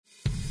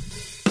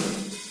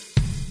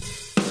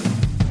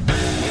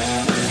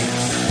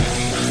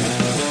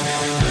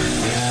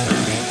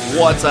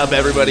What's up,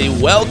 everybody?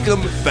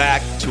 Welcome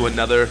back to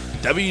another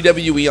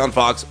WWE on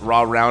Fox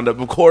Raw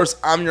Roundup. Of course,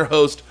 I'm your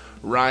host,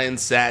 Ryan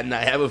Satin.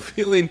 I have a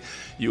feeling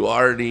you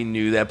already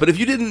knew that. But if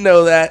you didn't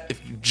know that,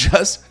 if you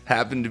just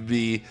happened to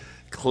be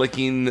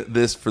clicking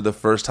this for the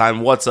first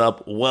time, what's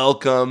up?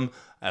 Welcome.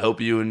 I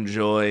hope you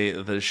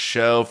enjoy the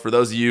show. For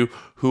those of you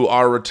who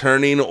are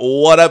returning,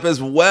 what up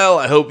as well?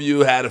 I hope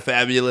you had a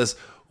fabulous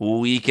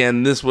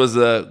weekend. This was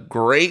a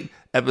great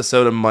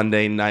episode of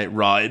Monday Night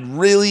Raw. It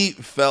really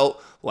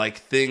felt like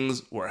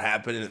things were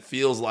happening. It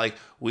feels like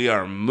we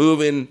are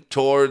moving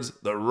towards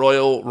the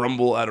Royal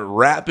Rumble at a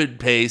rapid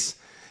pace,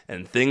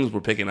 and things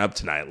were picking up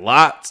tonight.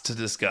 Lots to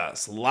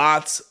discuss.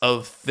 Lots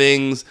of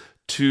things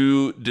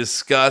to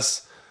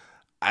discuss.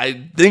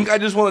 I think I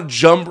just want to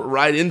jump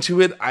right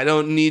into it. I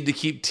don't need to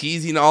keep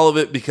teasing all of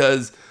it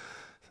because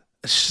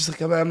it's just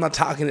like I'm not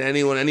talking to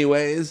anyone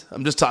anyways.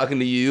 I'm just talking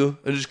to you.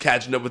 I'm just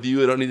catching up with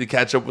you. I don't need to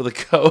catch up with a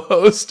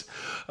co-host.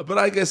 But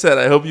like I said,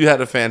 I hope you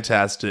had a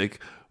fantastic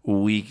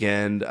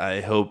weekend.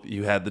 I hope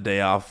you had the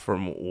day off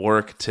from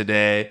work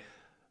today.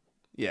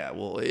 Yeah,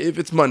 well, if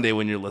it's Monday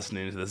when you're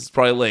listening to this, it's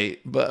probably late.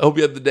 But I hope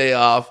you had the day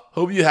off.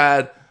 Hope you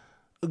had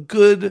a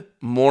good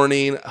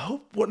morning. I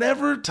hope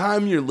whatever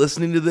time you're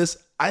listening to this,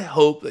 I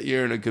hope that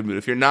you're in a good mood.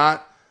 If you're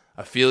not,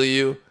 I feel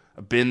you.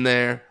 I've been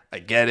there. I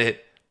get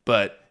it.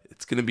 But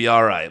it's going to be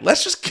all right.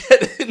 Let's just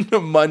get into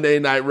Monday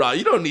Night Raw.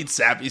 You don't need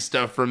sappy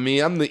stuff from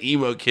me. I'm the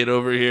emo kid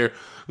over here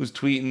who's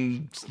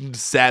tweeting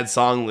sad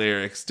song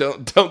lyrics.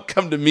 Don't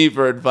come to me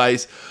for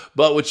advice.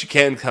 But what you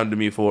can come to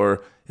me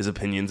for is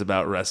opinions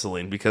about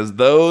wrestling, because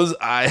those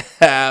I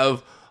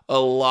have a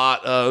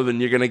lot of, and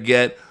you're going to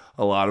get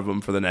a lot of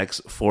them for the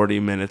next 40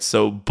 minutes.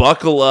 So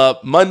buckle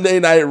up. Monday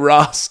Night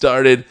Raw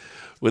started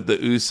with the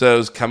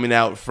Usos coming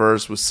out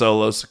first with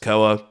Solo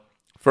Sikoa.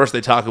 First,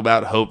 they talk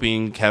about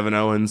hoping Kevin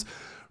Owens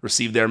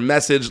received their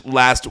message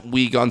last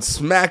week on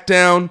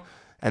SmackDown,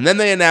 and then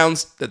they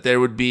announced that there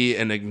would be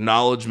an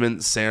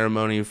acknowledgement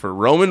ceremony for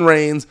Roman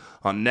Reigns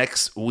on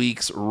next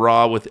week's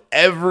Raw with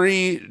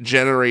every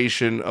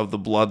generation of the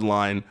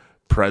bloodline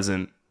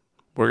present.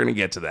 We're going to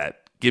get to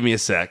that. Give me a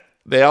sec.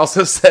 They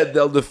also said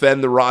they'll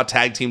defend the Raw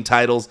Tag Team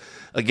titles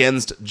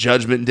against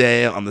Judgment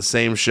Day on the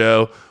same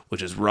show,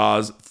 which is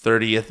Raw's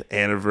 30th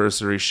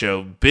anniversary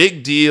show.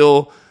 Big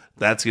deal.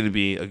 That's going to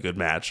be a good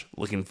match.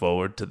 Looking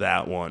forward to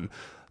that one.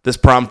 This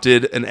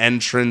prompted an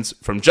entrance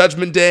from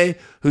Judgment Day,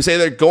 who say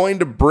they're going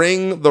to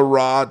bring the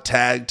Raw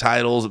tag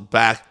titles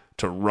back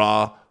to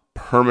Raw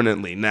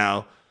permanently.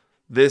 Now,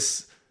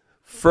 this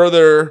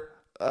furthers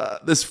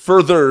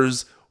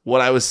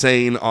what I was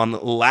saying on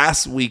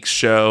last week's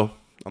show,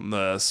 on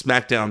the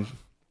SmackDown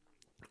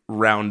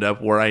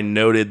Roundup, where I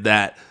noted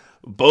that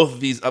both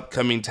of these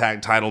upcoming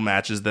tag title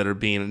matches that are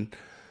being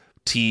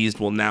teased,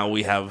 well, now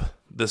we have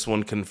this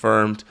one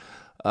confirmed,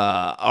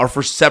 are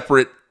for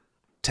separate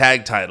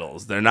tag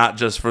titles. They're not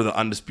just for the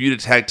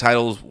Undisputed tag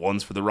titles.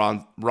 One's for the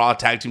Raw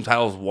tag team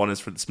titles. One is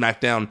for the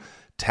SmackDown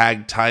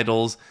tag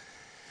titles.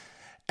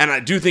 And I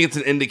do think it's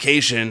an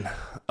indication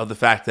of the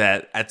fact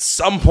that at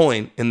some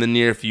point in the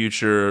near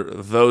future,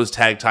 those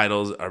tag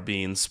titles are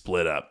being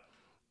split up.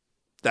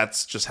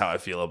 That's just how I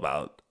feel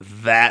about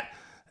that.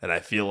 And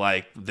I feel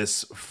like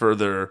this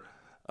further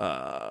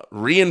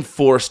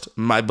reinforced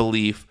my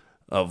belief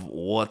of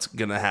what's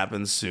going to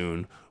happen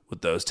soon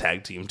with those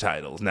tag team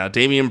titles. Now,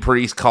 Damian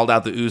Priest called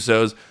out the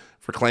Usos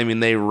for claiming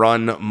they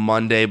run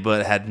Monday,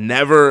 but had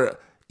never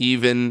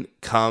even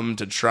come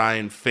to try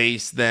and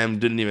face them,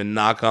 didn't even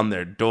knock on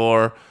their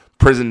door.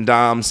 Prison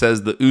Dom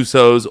says the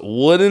Usos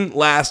wouldn't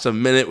last a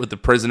minute with the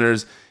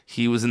prisoners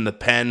he was in the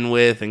pen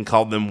with and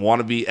called them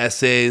wannabe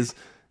essays.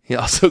 He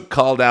also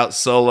called out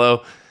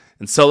Solo,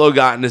 and Solo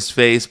got in his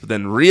face, but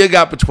then Rhea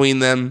got between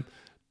them.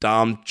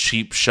 Dom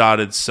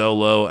cheap-shotted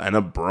Solo, and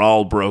a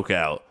brawl broke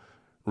out.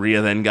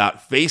 Rhea then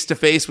got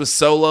face-to-face with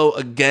Solo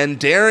again,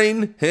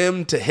 daring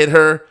him to hit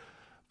her.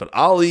 But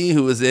Ali,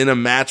 who was in a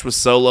match with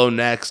Solo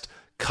next,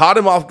 caught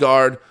him off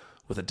guard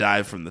with a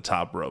dive from the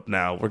top rope.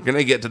 Now, we're going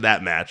to get to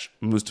that match,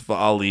 Mustafa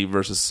Ali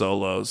versus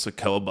Solo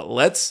Sikoa, but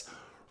let's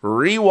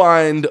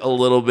rewind a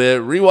little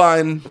bit.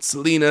 Rewind,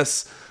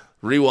 Salinas.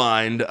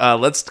 Rewind.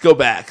 Let's go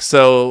back.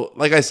 So,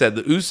 like I said,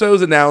 the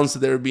Usos announced that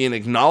there would be an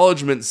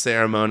acknowledgement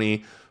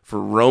ceremony for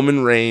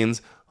Roman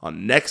Reigns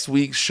on next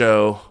week's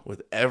show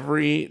with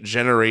every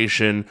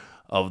generation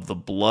of the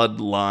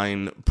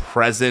bloodline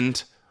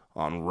present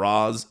on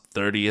Raw's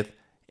 30th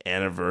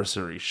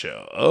anniversary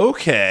show.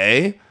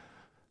 Okay.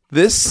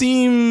 This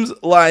seems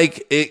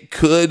like it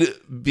could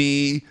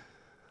be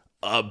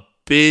a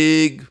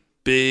big,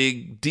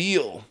 big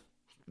deal.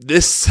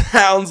 This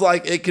sounds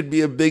like it could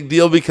be a big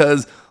deal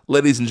because,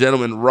 ladies and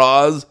gentlemen,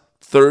 Raw's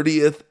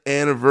 30th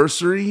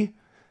anniversary,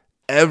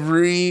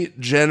 every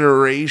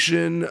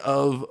generation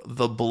of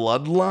the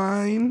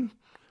bloodline.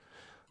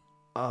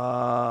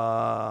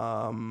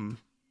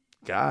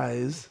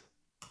 Guys,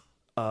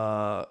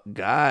 I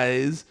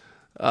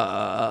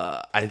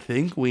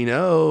think we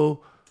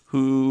know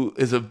who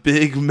is a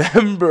big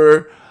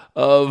member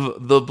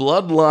of the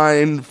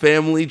bloodline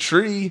family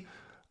tree.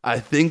 I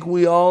think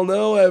we all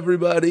know,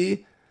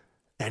 everybody.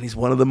 And he's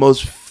one of the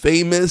most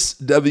famous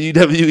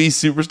WWE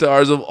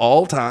superstars of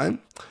all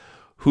time,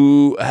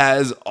 who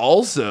has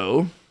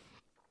also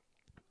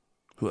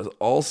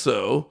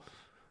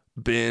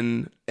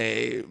been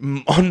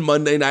on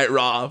Monday Night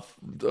Raw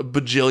a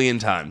bajillion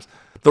times.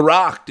 The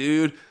Rock,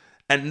 dude.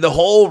 And the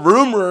whole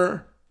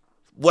rumor,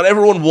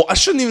 I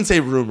shouldn't even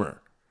say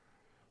rumor.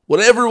 What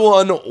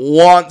everyone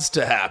wants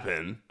to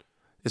happen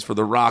is for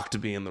The Rock to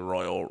be in the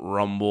Royal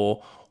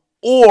Rumble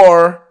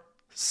or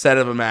set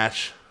up a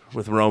match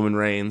with Roman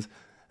Reigns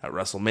at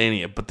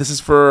WrestleMania. But this is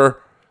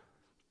for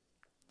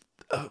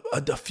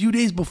a few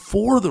days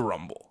before the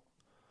Rumble.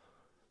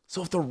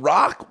 So if The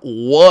Rock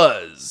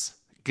was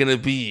going to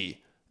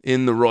be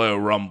in the Royal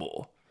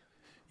Rumble,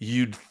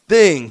 you'd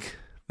think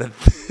that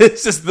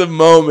this is the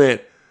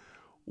moment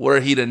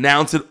where he'd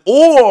announce it,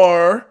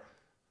 or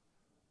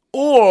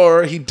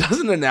he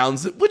doesn't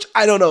announce it, which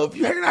I don't know. If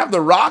you're going to have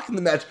The Rock in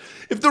the match,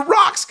 if The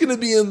Rock's going to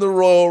be in the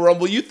Royal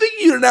Rumble, you think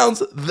you'd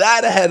announce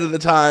that ahead of the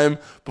time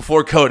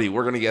before Cody.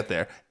 We're going to get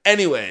there.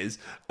 Anyways,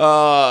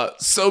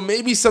 so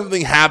maybe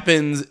something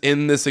happens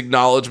in this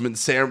acknowledgement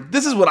ceremony.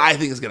 This is what I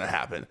think is going to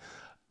happen.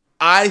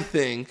 I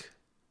think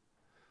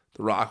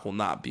The Rock will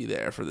not be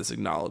there for this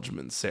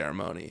acknowledgement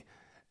ceremony,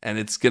 and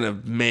it's going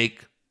to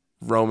make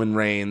Roman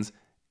Reigns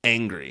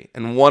angry.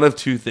 And one of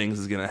two things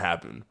is going to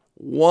happen.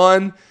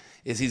 One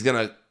is he's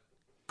going to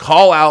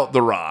call out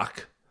The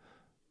Rock.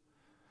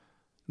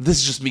 This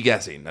is just me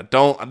guessing.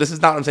 This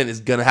is not what I'm saying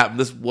is going to happen.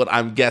 This is what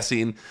I'm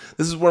guessing.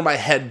 This is where my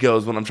head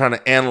goes when I'm trying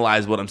to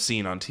analyze what I'm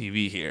seeing on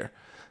TV here.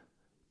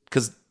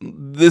 Because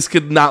this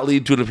could not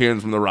lead to an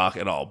appearance from The Rock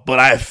at all. But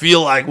I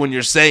feel like when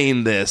you're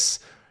saying this,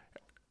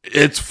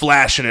 it's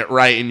flashing it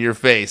right in your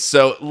face.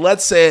 So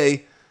let's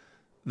say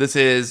this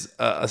is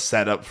a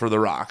setup for The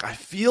Rock. I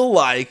feel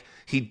like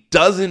he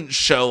doesn't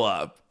show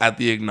up at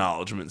the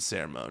acknowledgement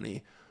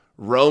ceremony.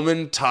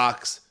 Roman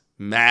talks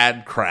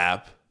mad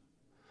crap.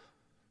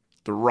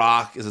 The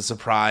Rock is a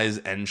surprise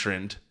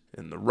entrant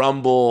in the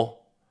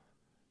Rumble.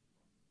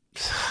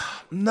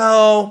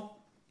 No.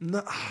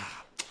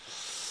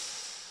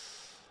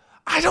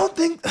 I don't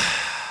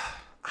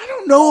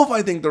know if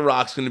I think The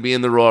Rock's going to be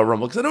in the Royal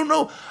Rumble, because I don't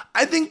know.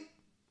 I don't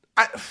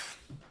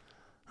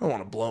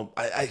want to blow.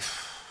 I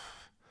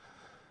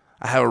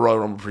have a Royal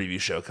Rumble preview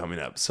show coming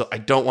up, so I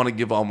don't want to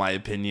give all my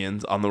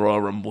opinions on the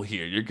Royal Rumble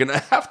here. You're going to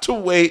have to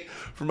wait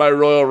for my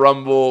Royal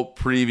Rumble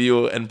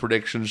preview and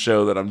prediction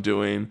show that I'm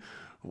doing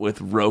with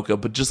Rocha.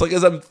 But just like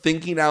as I'm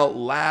thinking out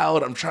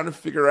loud, I'm trying to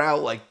figure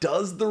out, like,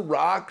 does The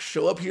Rock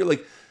show up here?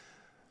 Like,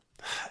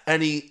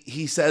 and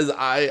he says,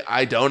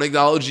 I don't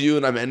acknowledge you,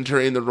 and I'm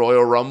entering the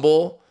Royal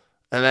Rumble,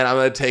 and then I'm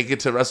going to take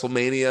it to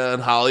WrestleMania in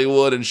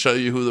Hollywood and show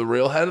you who the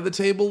real head of the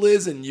table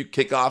is, and you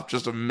kick off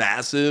just a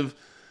massive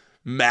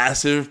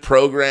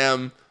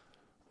program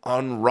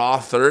on Raw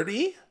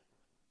 30?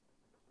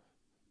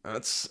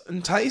 That's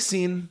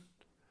enticing.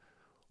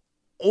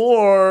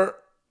 Or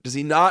does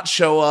he not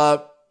show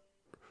up?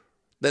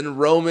 Then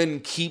Roman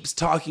keeps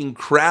talking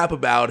crap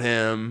about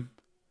him.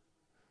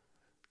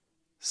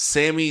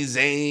 Sami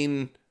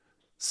Zayn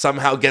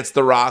somehow gets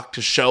The Rock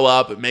to show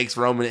up. It makes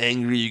Roman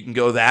angry. You can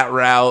go that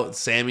route.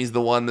 Sammy's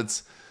the one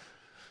that's...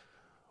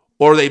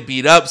 Or they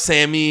beat up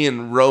Sami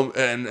and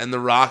The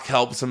Rock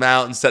helps him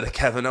out instead of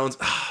Kevin Owens.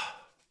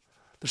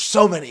 There's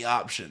so many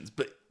options.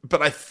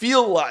 But I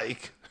feel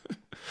like...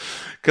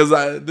 Because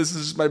this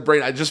is just my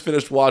brain. I just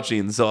finished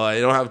watching, so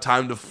I don't have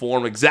time to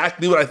form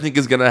exactly what I think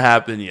is going to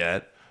happen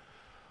yet.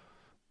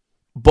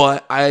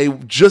 But I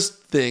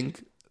just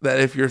think that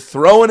if you're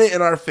throwing it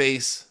in our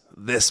face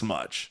this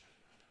much,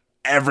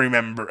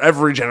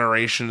 every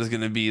generation is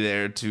going to be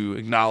there to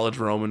acknowledge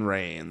Roman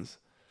Reigns.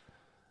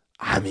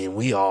 I mean,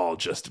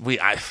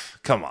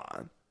 come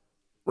on,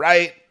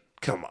 right?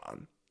 Come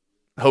on.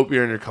 I hope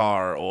you're in your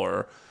car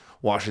or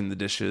washing the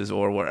dishes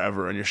or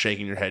wherever, and you're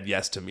shaking your head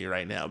yes to me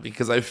right now,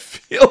 because I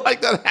feel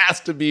like that has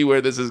to be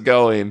where this is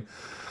going.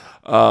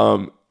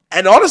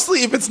 And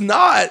honestly, if it's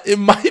not, it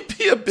might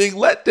be a big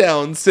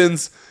letdown,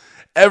 since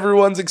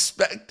everyone's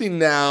expecting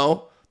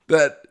now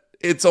that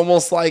it's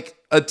almost like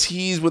a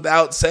tease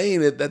without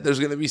saying it, that there's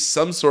going to be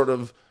some sort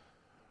of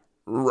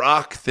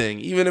Rock thing,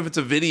 even if it's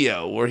a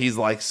video where he's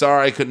like,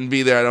 sorry, I couldn't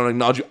be there, I don't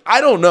acknowledge you.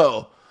 I don't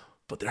know,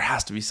 but there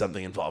has to be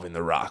something involving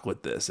The Rock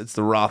with this. It's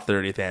the Raw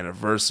 30th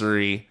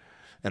anniversary,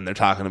 and they're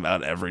talking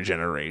about every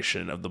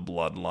generation of the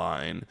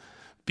bloodline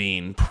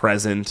being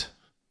present.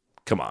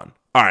 Come on.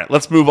 All right,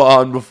 let's move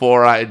on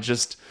before I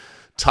just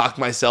talk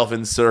myself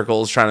in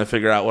circles trying to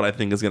figure out what I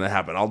think is going to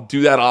happen. I'll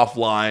do that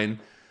offline,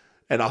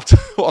 and I'll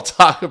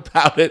talk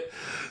about it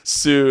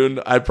soon.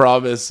 I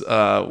promise.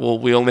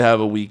 We only have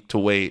a week to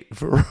wait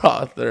for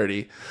Raw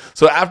 30.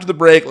 So after the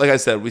break, like I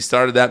said, we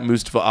started that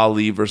Mustafa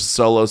Ali versus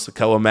Solo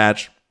Sikoa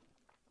match.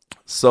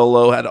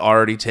 Solo had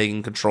already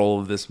taken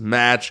control of this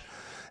match,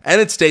 and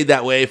it stayed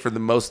that way for the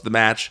most of the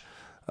match.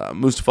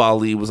 Mustafa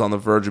Ali was on the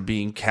verge of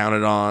being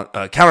counted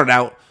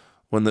out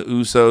when the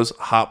Usos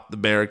hopped the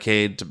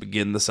barricade to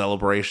begin the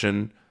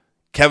celebration.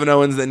 Kevin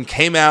Owens then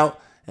came out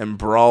and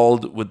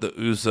brawled with the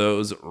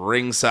Usos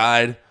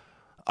ringside.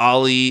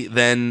 Ali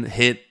then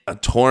hit a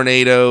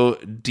tornado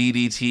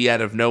DDT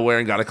out of nowhere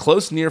and got a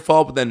close near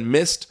fall, but then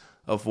missed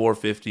a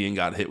 450 and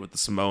got hit with the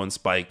Samoan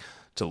spike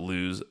to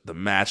lose the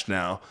match.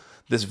 Now,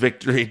 this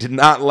victory did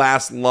not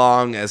last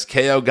long as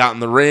KO got in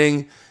the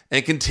ring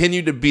and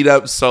continued to beat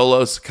up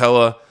Solo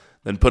Sikoa,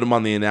 then put him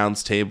on the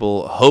announce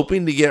table,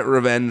 hoping to get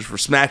revenge for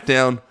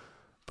SmackDown,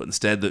 but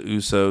instead the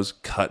Usos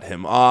cut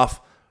him off.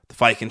 The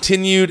fight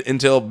continued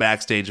until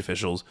backstage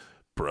officials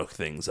broke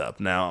things up.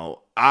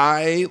 Now,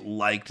 I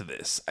liked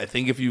this. I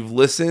think if you've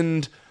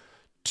listened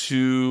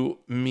to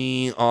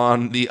me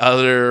on the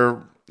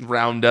other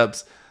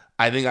roundups,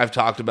 I think I've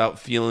talked about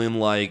feeling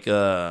like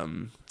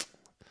the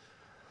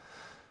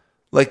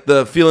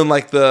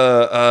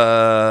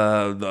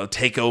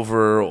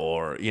takeover,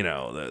 or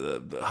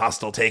the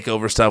hostile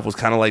takeover stuff was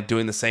kind of like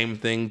doing the same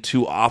thing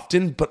too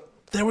often. But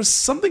there was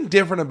something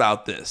different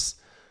about this.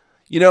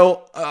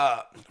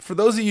 For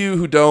those of you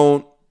who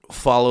don't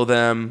follow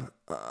them,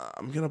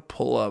 I'm going to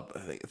pull up, I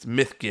think it's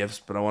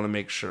MythGifts, but I want to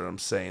make sure I'm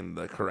saying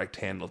the correct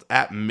handle. It's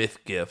at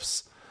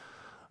MythGifts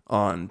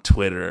on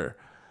Twitter.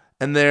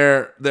 And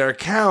their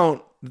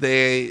account,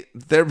 this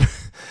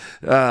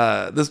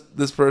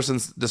person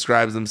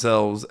describes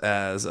themselves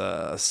as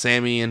a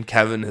Sami and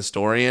Kevin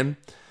historian.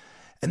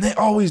 And they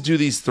always do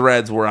these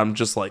threads where I'm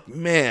just like,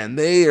 man,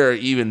 they are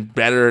even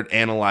better at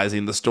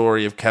analyzing the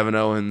story of Kevin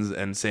Owens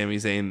and Sami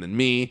Zayn than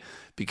me,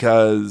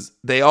 because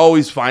they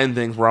always find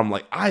things where I'm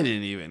like, I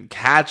didn't even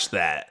catch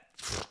that.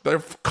 They're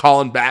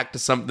calling back to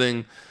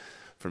something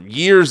from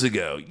years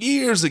ago.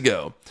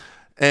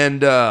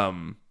 And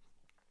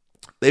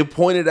they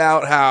pointed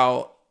out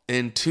how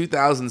in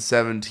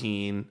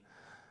 2017,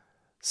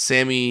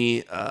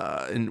 Sami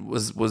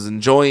was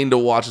enjoying to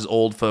watch his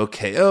old foe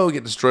KO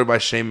get destroyed by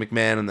Shane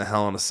McMahon in the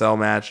Hell in a Cell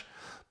match.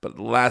 But at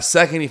the last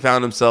second, he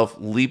found himself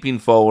leaping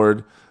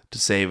forward to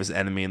save his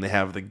enemy. And they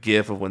have the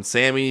gif of when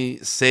Sami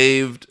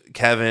saved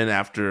Kevin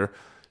after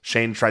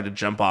Shane tried to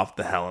jump off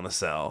the Hell in a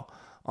Cell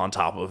on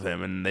top of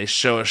him. And they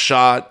show a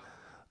shot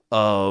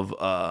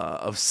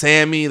of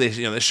Sami.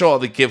 They show all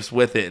the gifs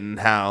with it, and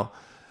how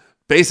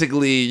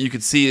basically you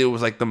could see it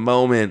was like the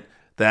moment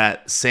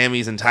that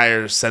Sami's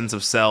entire sense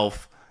of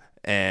self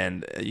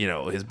and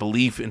his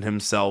belief in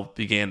himself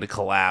began to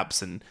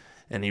collapse, and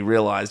he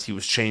realized he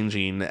was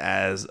changing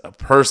as a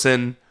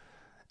person.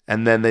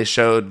 And then they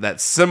showed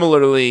that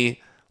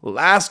similarly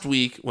last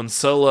week when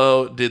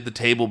Solo did the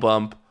table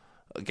bump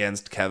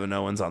against Kevin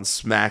Owens on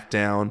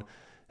SmackDown,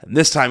 and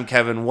this time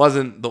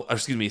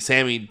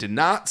Sami did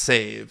not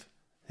save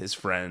his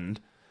friend.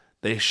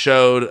 They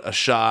showed a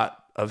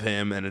shot of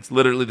him, and it's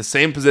literally the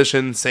same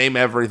position, same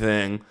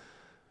everything,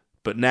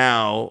 but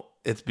now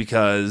it's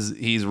because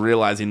he's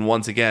realizing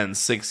once again,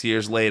 6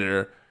 years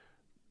later,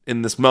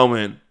 in this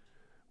moment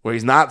where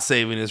he's not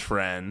saving his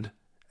friend,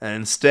 and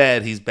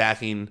instead he's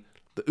backing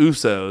the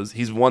Usos,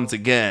 he's once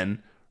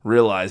again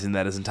realizing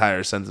that his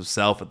entire sense of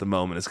self at the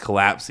moment is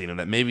collapsing, and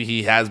that maybe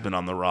he has been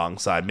on the wrong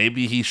side.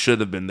 Maybe he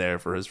should have been there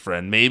for his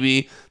friend.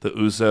 Maybe the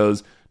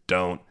Usos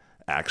don't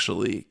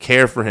actually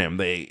care for him.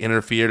 They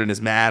interfered in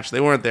his match.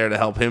 They weren't there to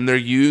help him. They're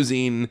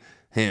using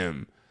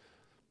him.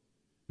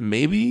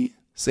 Maybe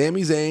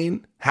Sami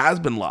Zayn has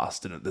been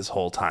lost in it this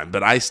whole time,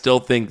 but I still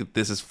think that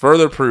this is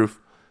further proof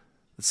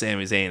that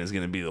Sami Zayn is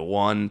going to be the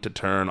one to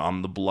turn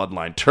on the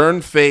bloodline,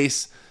 turn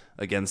face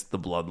against the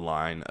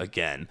bloodline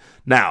again.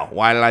 Now,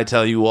 why did I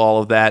tell you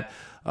all of that?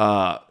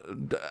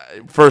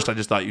 First, I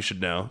just thought you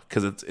should know,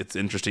 because it's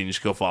interesting. You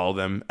should go follow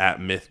them at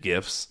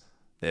MythGifts.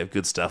 They have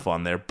good stuff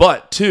on there.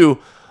 But two,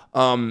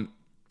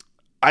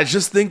 I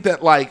just think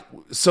that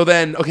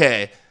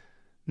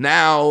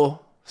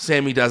now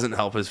Sami doesn't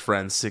help his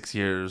friend 6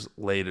 years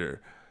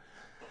later.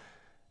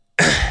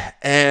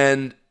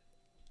 And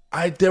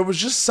there was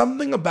just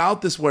something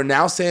about this where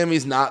now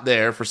Sami's not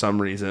there for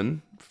some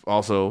reason.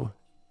 Also,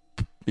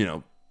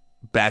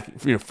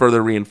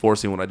 further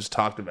reinforcing what I just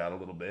talked about a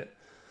little bit.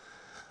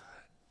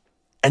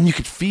 And you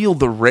could feel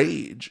the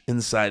rage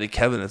inside of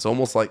Kevin. It's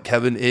almost like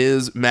Kevin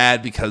is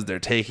mad because they're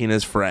taking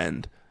his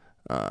friend.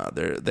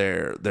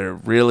 They're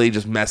really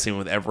just messing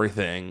with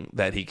everything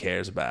that he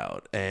cares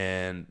about.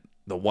 And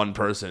the one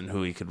person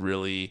who he could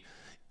really,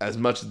 as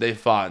much as they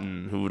fought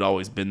and who had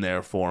always been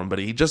there for him, but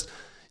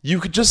you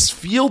could just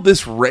feel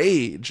this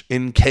rage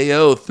in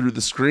KO through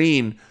the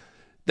screen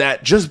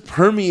that just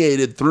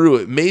permeated through.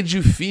 It made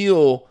you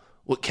feel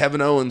what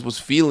Kevin Owens was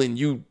feeling.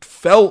 You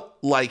felt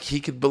like he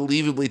could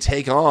believably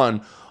take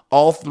on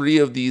all three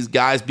of these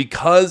guys,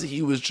 because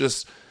he was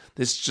just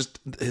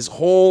his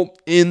whole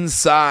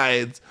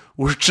insides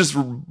were just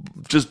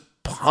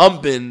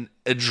pumping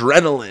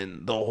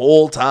adrenaline the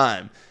whole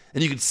time.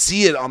 And you could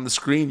see it on the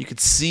screen. You could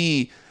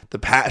see the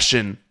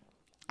passion,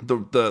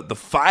 the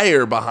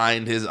fire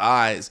behind his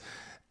eyes.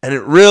 And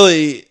it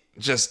really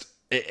just,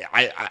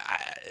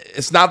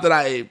 it's not that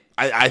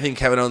I think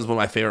Kevin Owens is one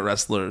of my favorite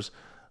wrestlers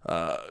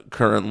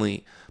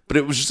currently, but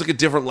it was just like a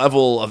different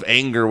level of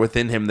anger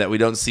within him that we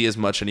don't see as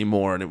much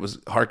anymore. And it was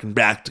harkened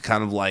back to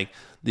kind of like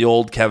the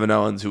old Kevin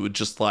Owens who would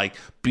just like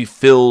be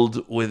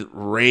filled with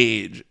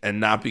rage and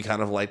not be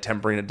kind of like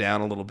tempering it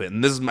down a little bit.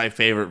 And this is my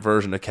favorite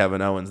version of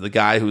Kevin Owens, the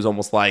guy who's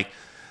almost like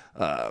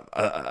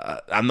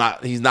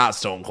he's not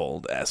Stone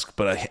Cold-esque,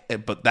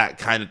 but that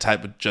kind of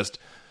type of just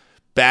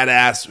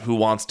badass who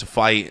wants to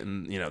fight.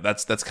 And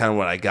that's kind of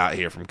what I got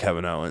here from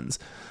Kevin Owens.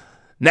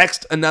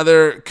 Next,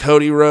 another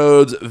Cody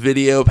Rhodes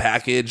video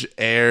package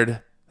aired.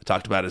 I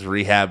talked about his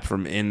rehab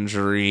from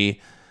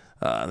injury.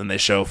 Then they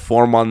show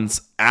 4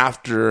 months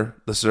after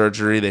the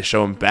surgery. They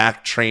show him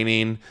back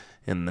training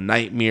in the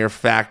Nightmare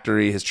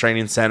Factory, his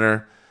training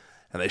center.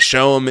 And they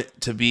show him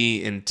to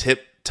be in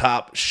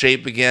tip-top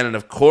shape again. And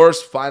of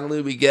course,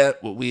 finally we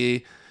get what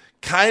we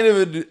kind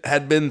of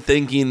had been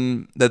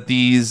thinking that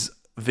these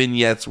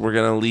vignettes were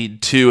going to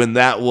lead to. And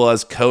that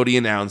was Cody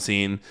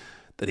announcing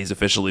that he's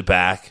officially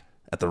back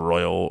at the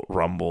Royal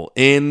Rumble,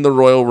 in the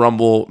Royal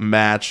Rumble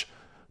match,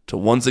 to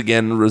once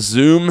again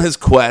resume his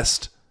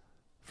quest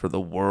for the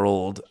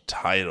world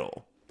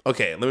title.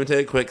 Okay, let me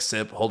take a quick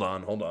sip. Hold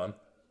on.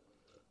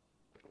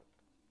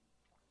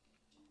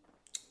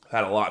 I've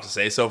had a lot to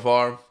say so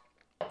far,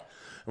 and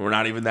we're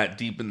not even that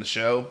deep in the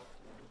show,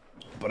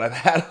 but I've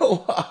had a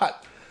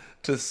lot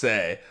to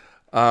say.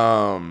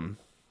 So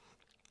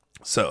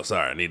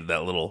sorry, I needed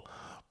that little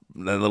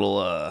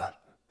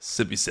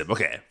sippy sip.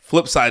 Okay,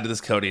 flip side to this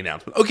Cody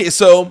announcement. Okay,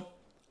 so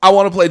I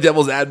want to play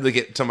devil's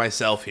advocate to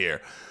myself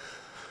here.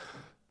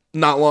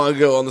 Not long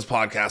ago on this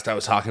podcast, I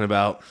was talking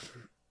about,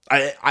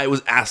 I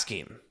was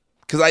asking,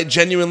 because I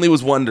genuinely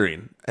was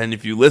wondering, and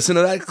if you listen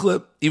to that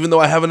clip, even though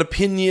I have an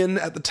opinion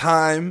at the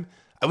time,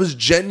 I was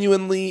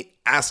genuinely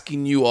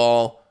asking you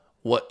all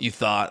what you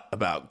thought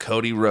about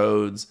Cody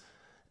Rhodes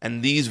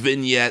and these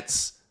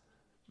vignettes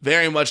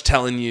very much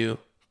telling you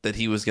that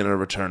he was going to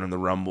return in the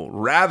Rumble,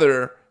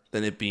 rather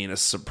than it being a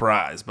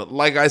surprise. But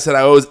like I said,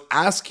 I was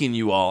asking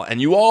you all,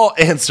 and you all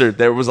answered.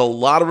 There was a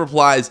lot of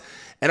replies,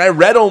 and I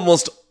read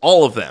almost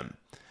all of them.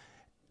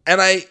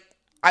 And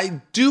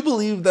I do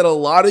believe that a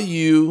lot of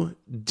you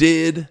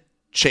did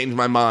change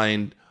my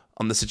mind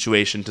on the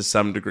situation to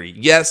some degree.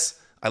 Yes,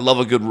 I love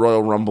a good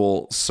Royal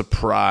Rumble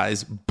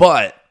surprise,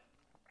 but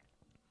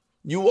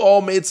you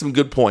all made some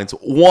good points.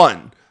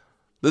 One,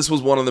 this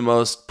was one of the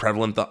most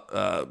prevalent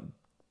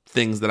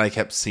things that I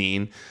kept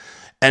seeing.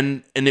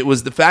 And it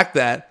was the fact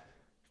that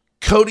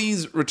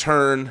Cody's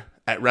return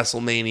at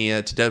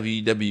WrestleMania to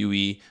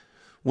WWE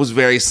was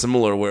very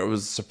similar, where it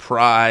was a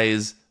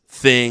surprise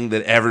thing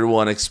that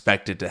everyone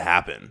expected to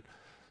happen.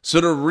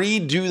 So to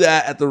redo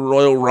that at the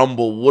Royal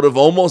Rumble would have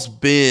almost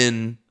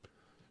been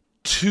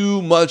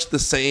too much the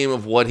same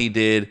of what he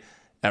did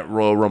at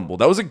Royal Rumble.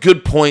 That was a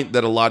good point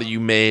that a lot of you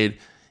made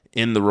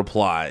in the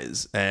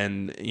replies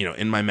and,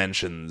 in my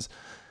mentions.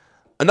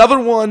 Another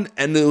one,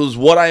 and it was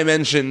what I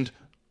mentioned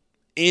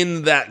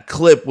in that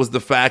clip, was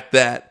the fact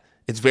that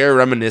it's very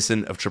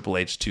reminiscent of Triple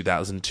H's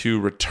 2002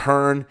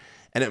 return,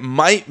 and it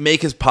might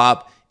make his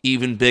pop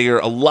even bigger.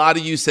 A lot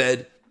of you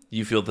said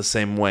you feel the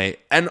same way.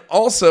 And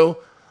also,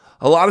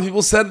 a lot of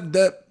people said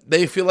that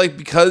they feel like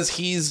because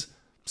he's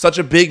such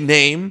a big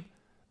name,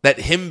 that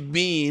him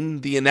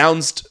being the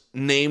announced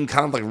name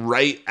kind of like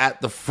right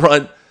at the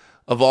front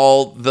of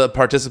all the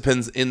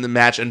participants in the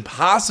match, and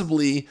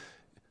possibly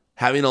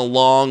having a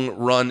long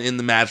run in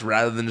the match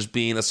rather than just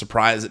being a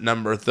surprise at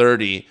number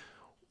 30,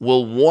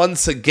 will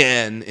once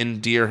again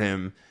endear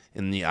him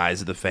in the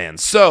eyes of the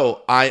fans.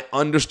 So I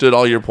understood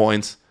all your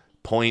points.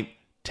 Point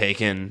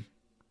taken.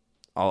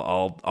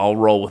 I'll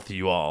roll with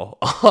you all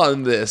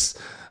on this.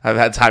 I've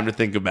had time to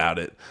think about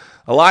it.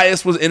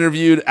 Elias was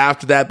interviewed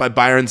after that by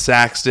Byron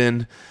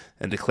Saxton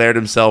and declared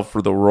himself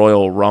for the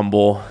Royal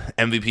Rumble.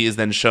 MVP is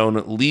then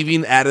shown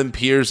leaving Adam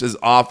Pearce's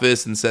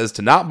office and says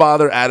to not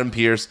bother Adam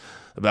Pearce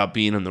about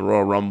being in the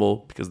Royal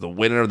Rumble because the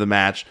winner of the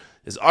match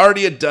is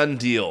already a done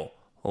deal.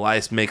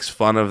 Elias makes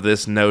fun of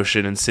this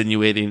notion,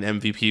 insinuating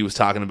MVP was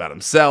talking about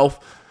himself.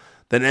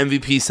 Then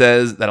MVP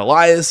says that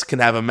Elias can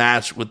have a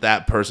match with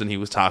that person he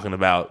was talking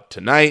about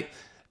tonight,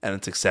 and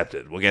it's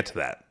accepted. We'll get to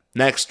that.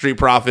 Next, Street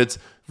Profits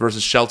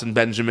versus Shelton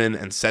Benjamin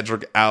and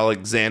Cedric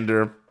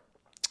Alexander.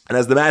 And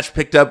as the match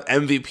picked up,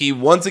 MVP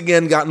once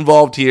again got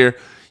involved here.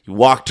 He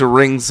walked to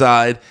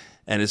ringside,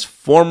 and his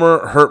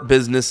former Hurt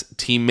Business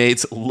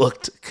teammates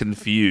looked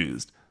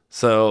confused.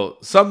 So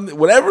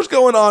whatever's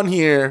going on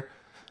here,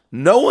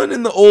 no one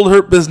in the old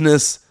Hurt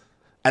Business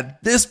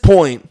at this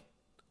point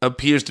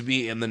appears to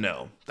be in the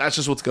know. That's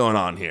just what's going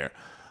on here.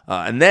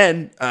 And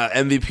then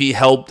MVP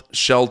helped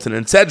Shelton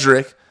and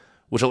Cedric,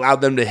 which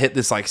allowed them to hit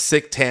this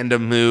sick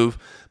tandem move.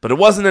 But it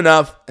wasn't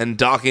enough, and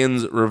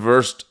Dawkins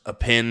reversed a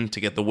pin to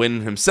get the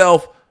win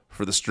himself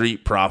for the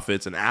Street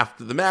Profits. And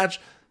after the match,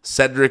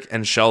 Cedric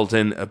and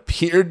Shelton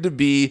appeared to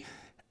be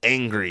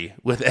angry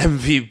with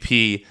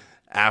MVP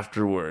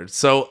afterwards.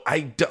 So,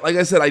 like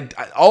I said,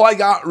 all I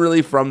got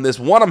really from this,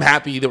 one, I'm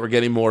happy that we're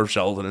getting more of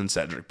Shelton and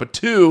Cedric. But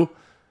two,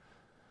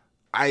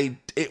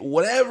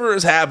 whatever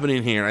is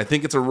happening here, I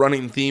think it's a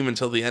running theme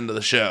until the end of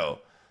the show.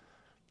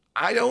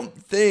 I don't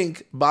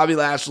think Bobby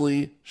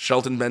Lashley,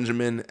 Shelton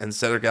Benjamin, and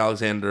Cedric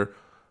Alexander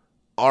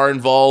are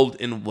involved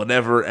in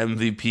whatever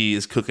MVP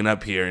is cooking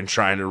up here and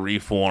trying to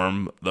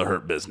reform the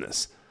Hurt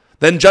Business.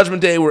 Then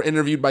Judgment Day were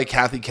interviewed by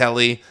Kathy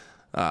Kelly,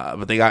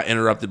 but they got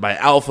interrupted by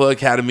Alpha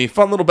Academy.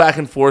 Fun little back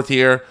and forth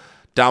here.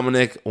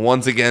 Dominic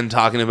once again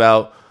talking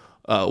about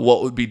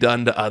what would be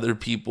done to other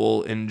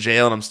people in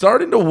jail. And I'm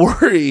starting to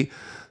worry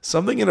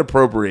something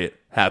inappropriate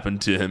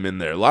happened to him in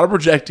there. A lot of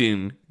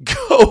projecting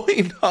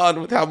going on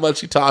with how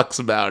much he talks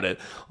about it.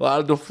 A lot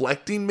of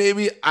deflecting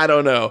maybe. I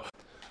don't know.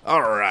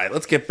 All right,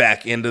 let's get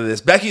back into this.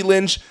 Becky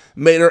Lynch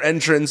made her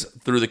entrance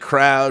through the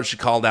crowd. She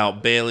called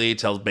out Bayley,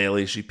 tells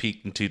Bayley she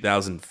peaked in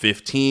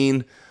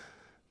 2015.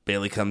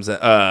 Bayley comes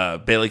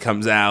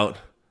out.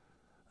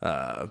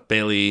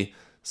 Bayley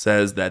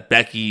says that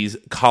Becky's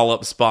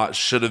call-up spot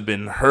should have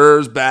been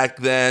hers back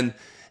then,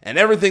 and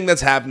everything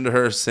that's happened to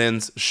her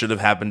since should have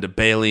happened to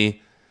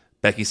Bayley.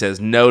 Becky says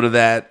no to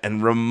that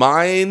and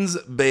reminds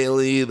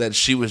Bayley that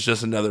she was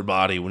just another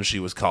body when she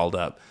was called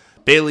up.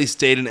 Bayley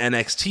stayed in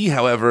NXT,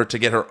 however, to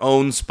get her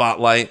own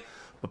spotlight,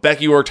 but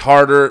Becky worked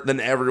harder than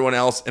everyone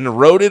else and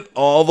rode it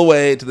all the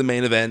way to the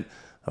main event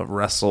of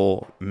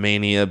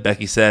WrestleMania.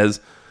 Becky says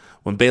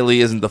when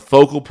Bayley isn't the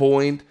focal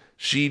point,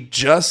 she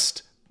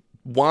just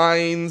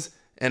whines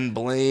and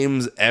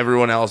blames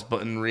everyone else,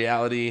 but in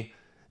reality,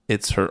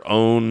 it's her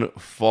own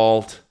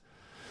fault.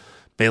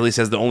 Bayley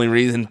says the only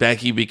reason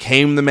Becky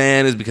became the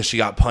man is because she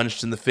got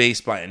punched in the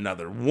face by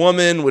another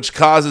woman, which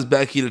causes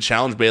Becky to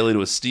challenge Bayley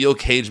to a steel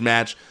cage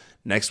match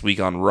next week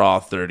on Raw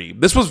 30.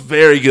 This was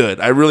very good.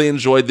 I really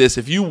enjoyed this.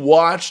 If you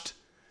watched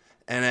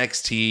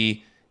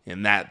NXT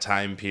in that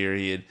time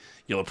period,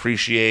 you'll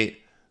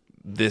appreciate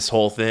this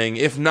whole thing.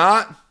 If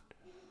not,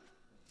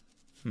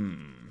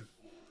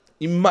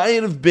 you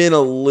might have been a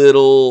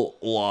little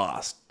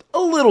lost. A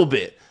little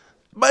bit.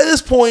 By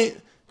this point,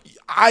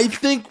 I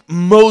think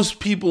most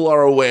people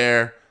are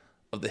aware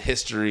of the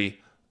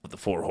history of the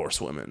Four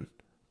Horsewomen.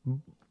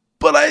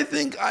 But I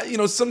think,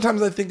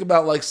 sometimes I think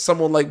about like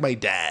someone like my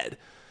dad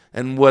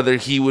and whether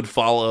he would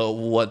follow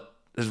what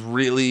is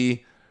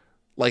really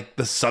like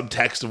the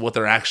subtext of what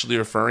they're actually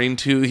referring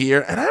to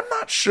here. And I'm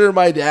not sure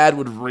my dad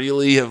would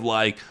really have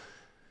like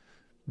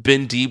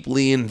been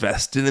deeply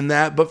invested in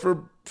that. But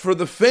for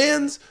the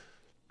fans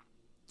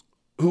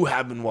who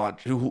have been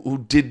watching,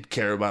 who did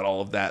care about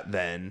all of that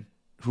then,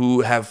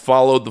 who have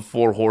followed the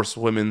Four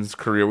Horsewomen's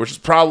career, which is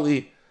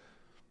probably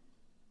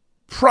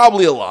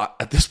a lot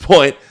at this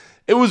point,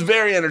 it was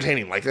very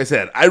entertaining. Like I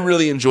said, I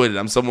really enjoyed it.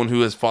 I'm someone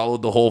who has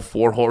followed the whole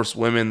Four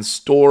Horsewomen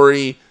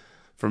story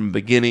from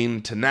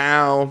beginning to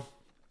now.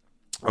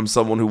 I'm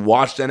someone who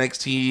watched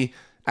NXT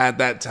at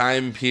that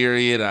time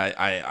period.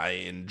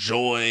 I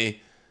enjoy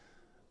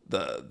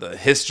the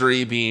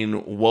history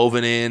being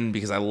woven in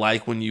because I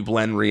like when you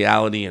blend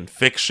reality and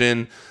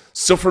fiction.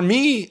 So for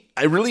me,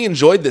 I really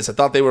enjoyed this. I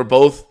thought they were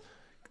both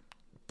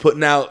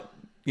putting out,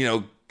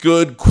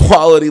 good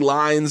quality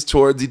lines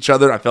towards each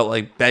other. I felt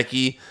like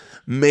Becky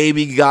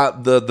maybe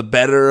got the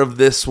better of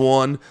this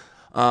one.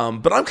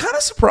 But I'm kind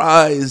of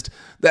surprised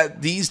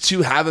that these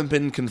two haven't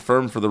been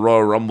confirmed for the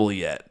Royal Rumble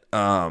yet.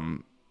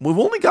 We've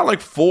only got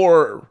like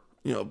 4,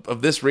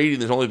 of this rating.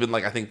 There's only been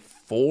like, I think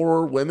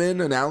 4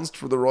 women announced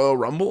for the Royal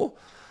Rumble.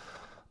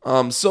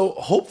 So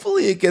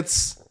hopefully it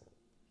gets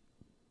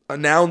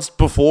announced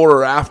before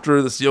or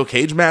after the steel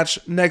cage match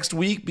next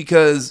week,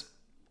 because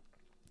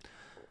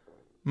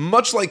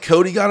much like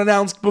Cody got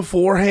announced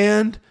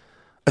beforehand,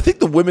 I think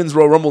the women's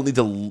Royal Rumble needs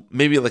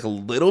maybe like a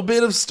little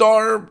bit of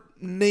star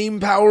name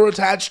power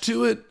attached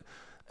to it.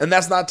 And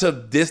that's not to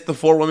diss the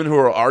 4 women who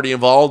are already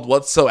involved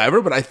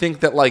whatsoever, but I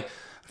think that I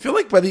feel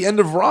like by the end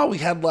of Raw, we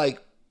had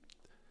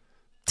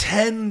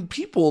 10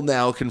 people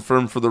now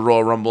confirmed for the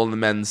Royal Rumble on the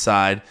men's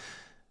side,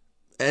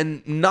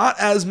 and not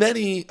as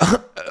many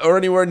or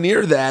anywhere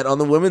near that on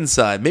the women's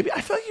side. Maybe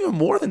I feel like even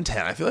more than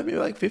 10. I feel like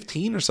maybe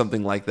 15 or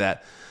something like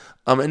that.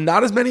 And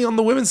not as many on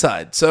the women's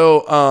side.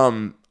 So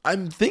I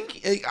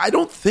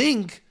don't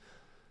think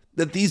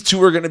that these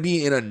two are going to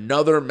be in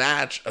another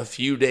match a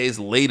few days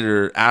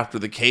later after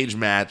the cage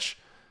match,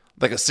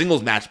 like a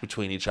singles match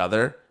between each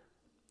other.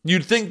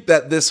 You'd think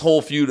that this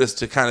whole feud has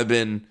to kind of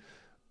been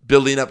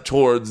building up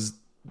towards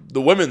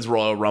the women's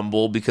Royal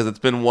Rumble, because it's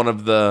been one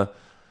of the,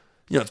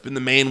 it's been the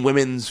main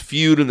women's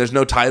feud and there's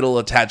no title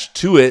attached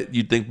to it.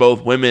 You'd think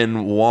both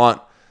women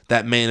want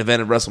that main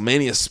event of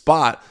WrestleMania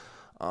spot.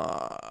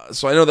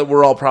 So I know that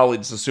we're all probably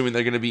just assuming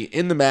they're going to be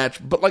in the match.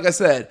 But like I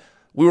said,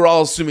 we were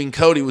all assuming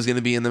Cody was going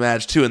to be in the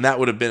match too, and that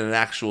would have been an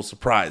actual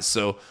surprise.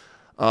 So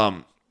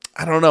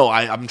I don't know.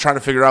 I'm trying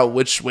to figure out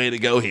which way to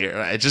go here.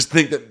 I just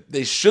think that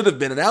they should have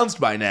been announced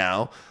by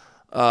now,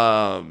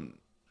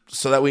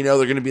 so that we know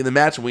they're going to be in the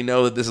match, and we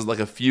know that this is like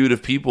a feud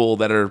of people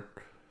that are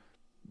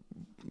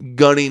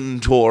gunning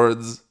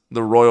towards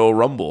the Royal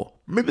Rumble.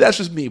 Maybe that's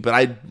just me, but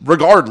I,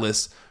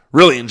 regardless,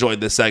 really enjoyed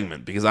this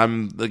segment because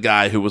I'm the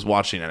guy who was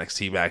watching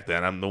NXT back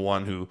then. I'm the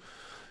one who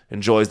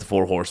enjoys the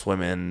Four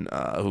Horsewomen,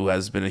 who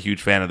has been a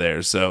huge fan of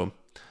theirs. So,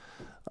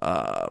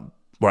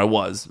 where I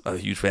was a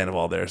huge fan of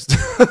all theirs.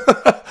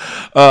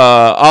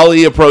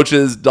 Ali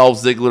approaches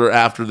Dolph Ziggler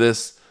after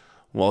this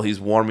while he's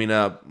warming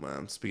up.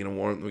 Speaking of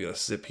warm, we got a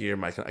sip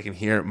here. I can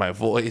hear it in my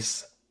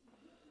voice.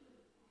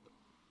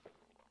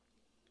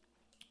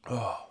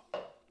 Oh,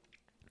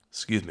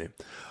 excuse me.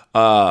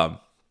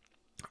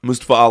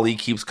 Mustafa Ali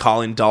keeps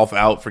calling Dolph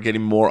out for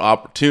getting more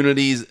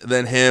opportunities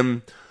than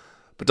him,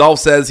 but Dolph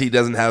says he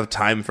doesn't have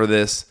time for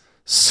this.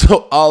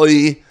 So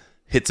Ali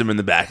hits him in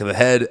the back of the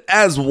head,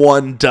 as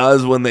one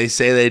does when they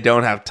say they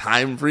don't have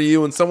time for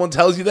you. When someone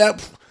tells you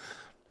that,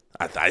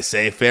 I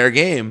say fair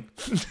game.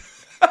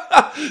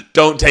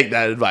 Don't take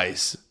that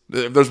advice.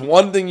 There's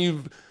one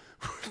thing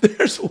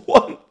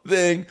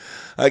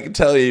I can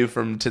tell you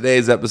from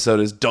today's episode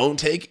is don't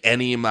take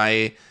any of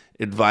my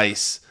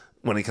advice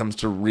when it comes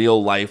to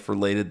real life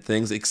related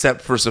things,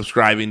 except for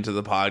subscribing to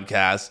the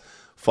podcast,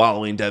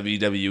 following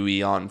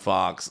WWE on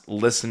Fox,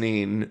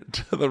 listening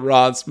to the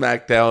Raw and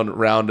SmackDown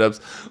roundups,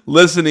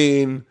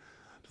 listening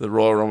to the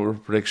Royal Rumble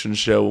prediction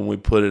show when we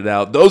put it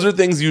out. Those are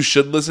things you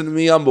should listen to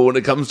me on, but when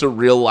it comes to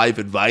real life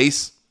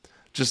advice,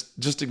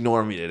 just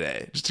ignore me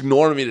today. Just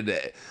ignore me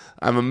today.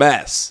 I'm a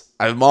mess.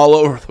 I'm all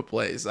over the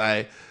place.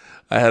 I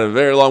had a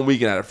very long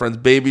weekend. I had a friend's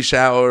baby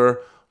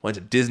shower, went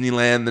to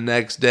Disneyland the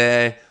next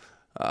day.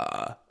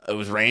 It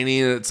was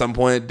raining at some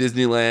point at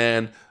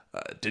Disneyland.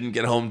 Didn't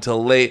get home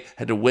till late.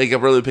 Had to wake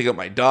up early to pick up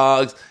my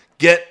dogs.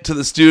 Get to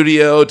the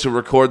studio to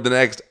record the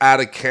next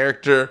Out of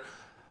Character.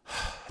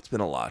 It's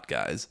been a lot,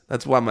 guys.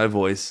 That's why my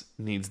voice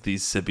needs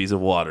these sippies of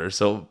water.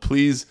 So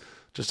please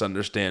just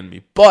understand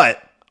me.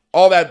 But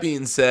all that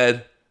being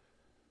said,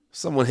 if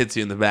someone hits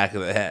you in the back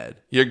of the head,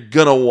 you're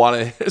going to want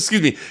to...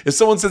 Excuse me. If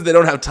someone says they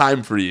don't have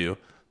time for you,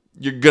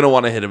 you're going to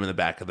want to hit them in the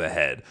back of the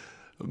head.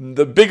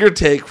 The bigger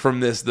take from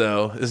this,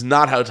 though, is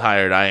not how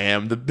tired I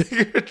am. The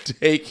bigger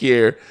take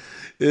here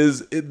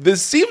is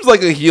this seems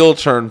like a heel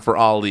turn for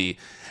Ali.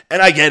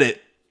 And I get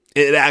it.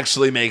 It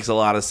actually makes a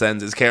lot of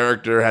sense. His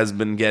character has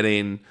been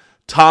getting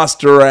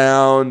tossed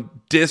around,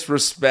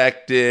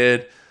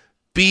 disrespected,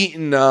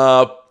 beaten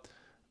up,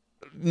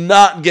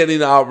 not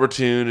getting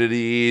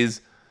opportunities.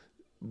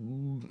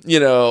 You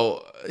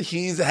know,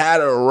 he's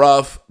had a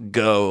rough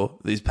go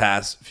these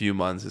past few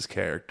months, his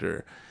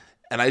character.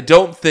 And I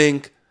don't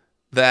think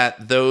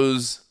that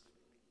those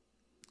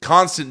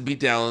constant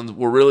beatdowns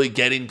were really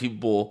getting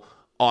people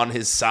on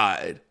his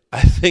side.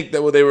 I think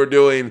that what they were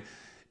doing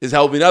is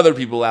helping other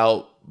people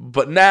out.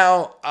 But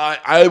now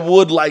I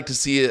would like to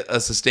see a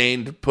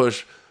sustained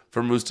push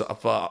for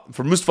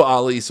Mustafa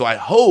Ali. So I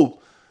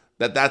hope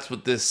that that's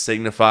what this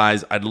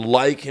signifies. I'd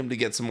like him to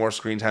get some more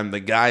screen time. The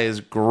guy is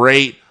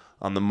great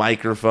on the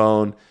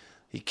microphone.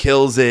 He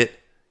kills it.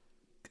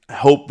 I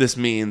hope this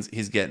means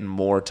he's getting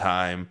more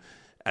time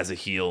as a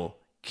heel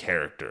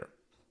character.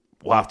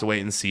 We'll have to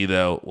wait and see,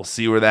 though. We'll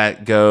see where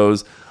that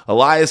goes.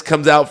 Elias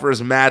comes out for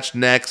his match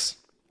next.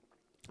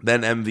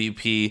 Then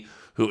MVP,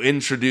 who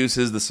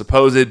introduces the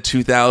supposed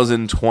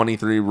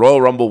 2023 Royal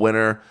Rumble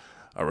winner,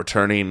 a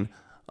returning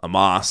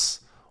Omos.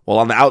 While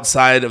on the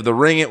outside of the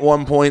ring at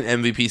one point,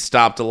 MVP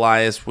stopped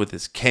Elias with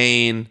his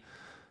cane.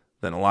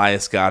 Then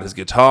Elias got his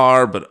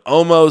guitar, but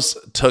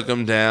almost took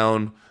him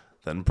down,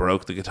 then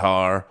broke the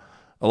guitar.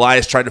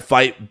 Elias tried to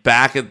fight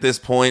back at this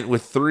point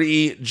with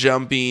 3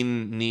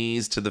 jumping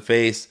knees to the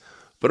face,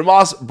 but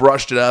Omos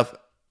brushed it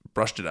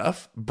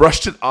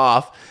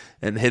off,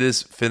 and hit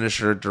his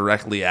finisher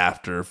directly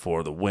after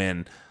for the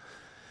win.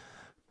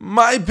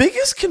 My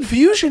biggest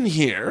confusion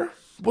here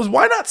was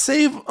why not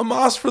save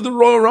Omos for the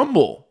Royal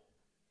Rumble?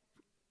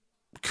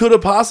 Could a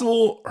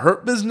possible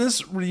Hurt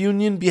Business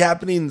reunion be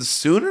happening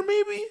sooner,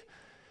 maybe?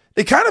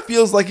 It kind of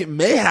feels like it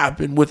may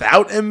happen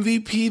without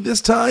MVP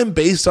this time,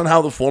 based on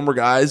how the former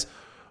guys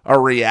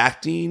are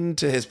reacting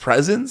to his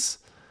presence.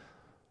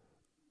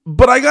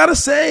 But I gotta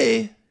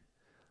say,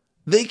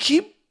 they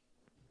keep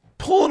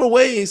pulling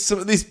away some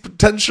of these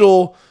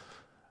potential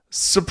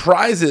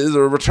surprises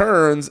or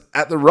returns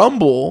at the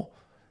Rumble.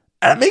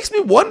 And it makes me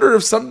wonder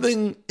if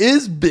something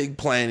is big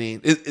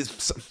planning.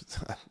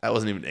 That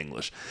wasn't even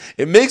English.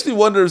 It makes me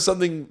wonder if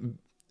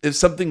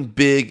something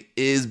big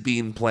is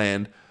being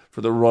planned for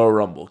the Royal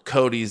Rumble.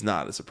 Cody's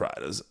not a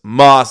surprise.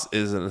 Moss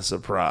isn't a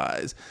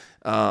surprise.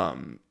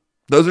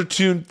 Those are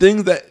 2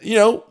 things that,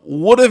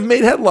 would have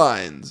made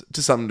headlines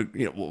to some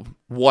degree.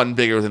 One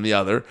bigger than the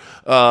other.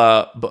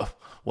 But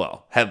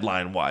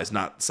headline-wise,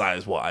 not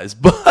size-wise.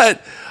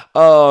 But,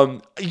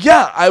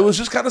 I was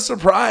just kind of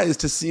surprised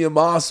to see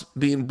Omos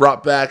being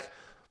brought back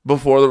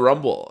before the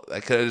Rumble.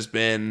 That could have just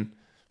been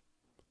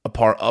a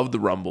part of the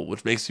Rumble,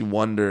 which makes you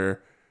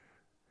wonder.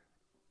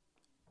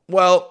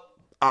 Well,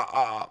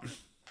 I'm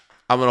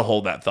going to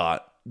hold that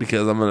thought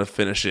because I'm going to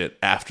finish it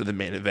after the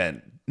main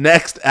event.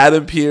 Next,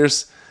 Adam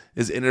Pearce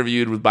is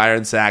interviewed with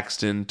Byron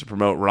Saxton to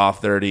promote Raw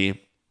 30.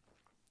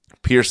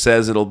 Pearce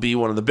says it'll be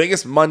one of the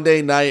biggest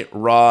Monday Night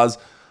Raws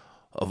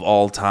of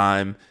all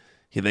time.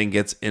 He then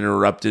gets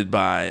interrupted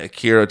by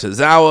Akira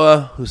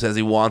Tozawa, who says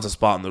he wants a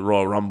spot in the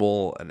Royal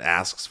Rumble and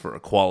asks for a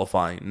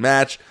qualifying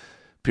match.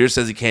 Pearce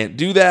says he can't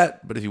do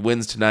that, but if he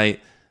wins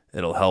tonight,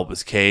 it'll help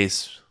his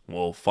case.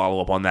 We'll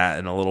follow up on that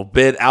in a little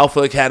bit.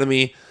 Alpha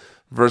Academy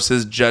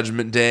versus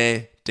Judgment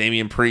Day.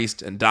 Damian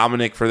Priest and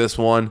Dominic for this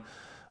one.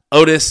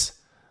 Otis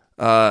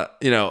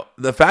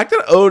The fact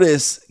that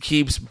Otis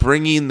keeps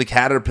bringing the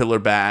Caterpillar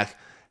back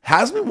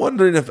has me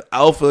wondering if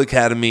Alpha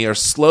Academy are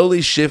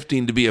slowly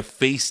shifting to be a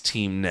face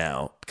team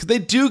now, because they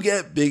do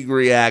get big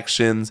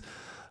reactions.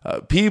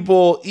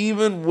 People,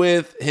 even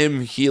with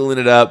him healing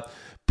it up,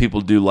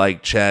 people do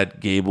like Chad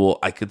Gable.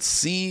 I could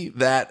see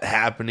that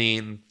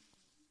happening.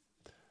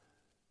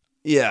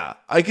 Yeah,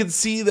 I could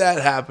see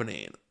that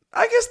happening.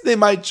 I guess they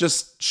might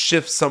just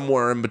shift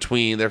somewhere in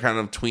between. They're kind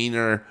of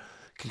tweener,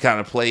 can kind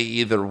of play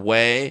either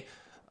way.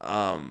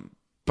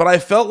 But I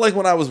felt like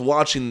when I was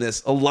watching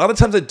this, a lot of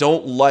times I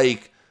don't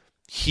like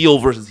heel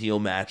versus heel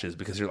matches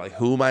because you're like,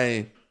 who am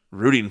I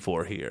rooting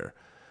for here?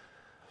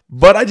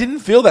 But I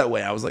didn't feel that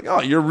way. I was like,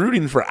 oh, you're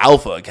rooting for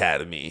Alpha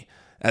Academy,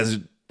 as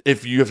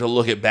if you have to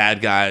look at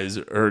bad guys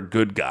or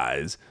good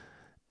guys.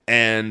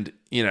 And,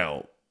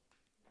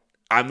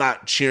 I'm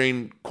not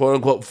cheering, quote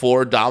unquote,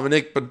 for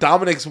Dominic, but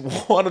Dominic's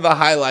one of the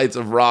highlights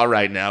of Raw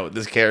right now with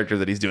this character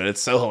that he's doing.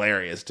 It's so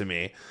hilarious to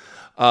me.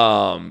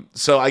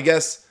 So I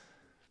guess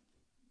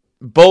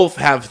both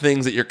have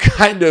things that you're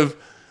kind of,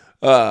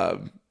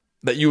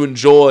 that you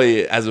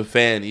enjoy as a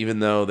fan, even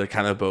though they're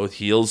kind of both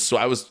heels. So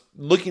I was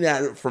looking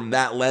at it from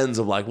that lens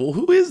of like, well,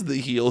 who is the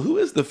heel? Who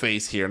is the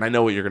face here? And I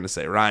know what you're going to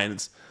say, Ryan.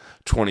 It's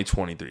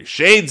 2023.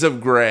 Shades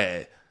of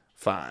gray.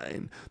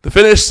 Fine. The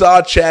finish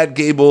saw Chad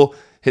Gable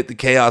hit the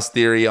Chaos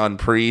Theory on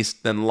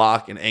Priest, then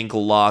lock an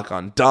ankle lock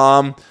on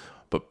Dom.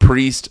 But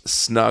Priest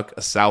snuck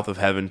a South of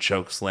Heaven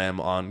chokeslam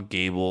on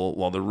Gable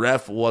while the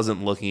ref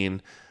wasn't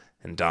looking,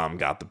 and Dom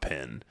got the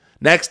pin.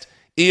 Next,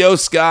 Io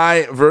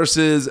Sky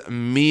versus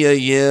Mia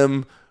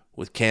Yim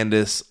with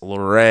Candice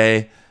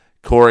LeRae.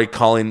 Corey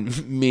calling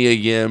Mia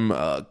Yim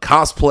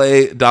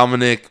cosplay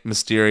Dominic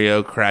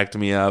Mysterio cracked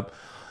me up.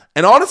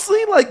 And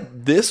honestly,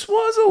 this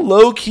was a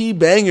low-key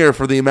banger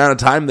for the amount of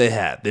time they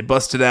had. They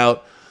busted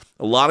out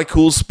a lot of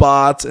cool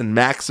spots and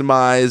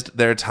maximized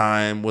their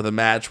time with a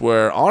match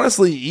where,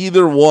 honestly,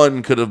 either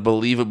one could have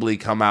believably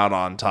come out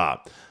on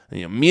top.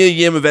 Mia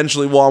Yim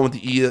eventually won with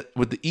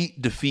the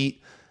Eat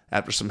defeat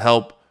after some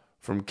help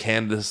from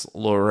Candice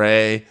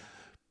LeRae.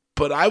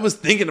 But I was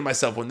thinking to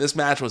myself when this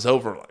match was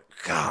over, like,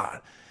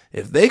 God,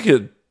 if they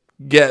could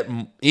get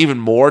even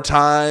more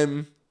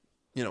time,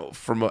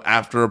 from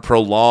after a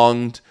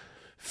prolonged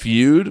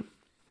feud,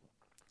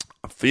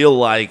 I feel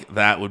like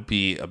that would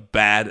be a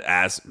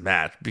badass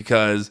match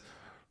because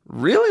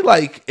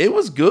really, it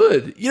was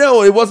good.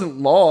 It wasn't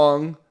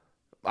long.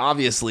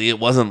 Obviously, it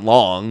wasn't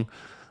long.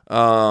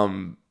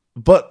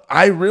 But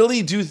I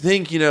really do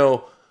think,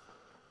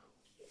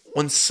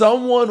 when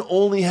someone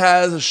only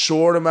has a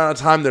short amount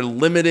of time, they're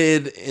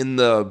limited in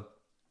the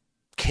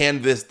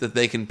canvas that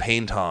they can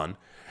paint on.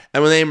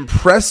 And when they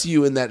impress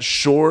you in that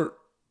short,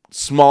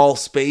 small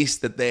space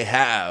that they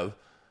have,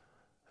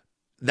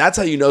 that's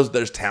how you know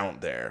there's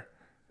talent there.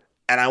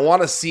 And I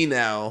want to see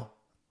now,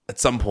 at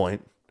some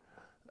point,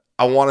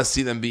 I want to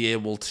see them be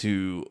able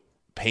to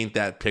paint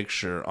that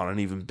picture on an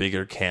even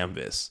bigger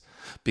canvas.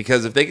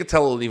 Because if they could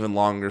tell an even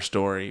longer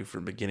story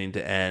from beginning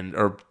to end,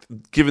 or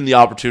given the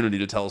opportunity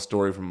to tell a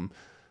story from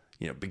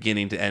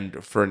beginning to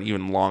end for an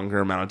even longer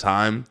amount of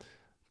time,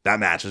 that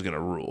match is going to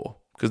rule.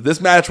 Because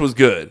this match was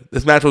good.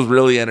 This match was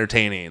really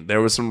entertaining.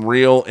 There was some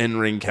real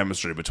in-ring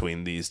chemistry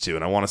between these two,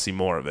 and I want to see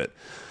more of it.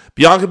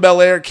 Bianca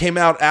Belair came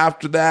out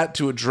after that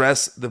to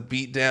address the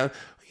beatdown.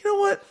 You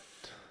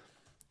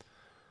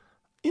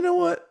know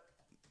what?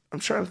 I'm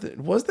trying to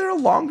think. Was there a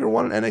longer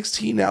one in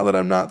NXT now that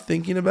I'm not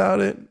thinking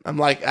about it? I'm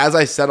like, as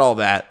I said all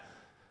that,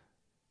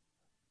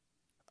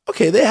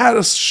 okay, they had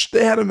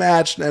a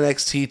match in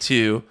NXT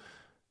too.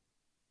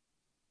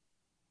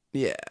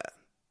 Yeah.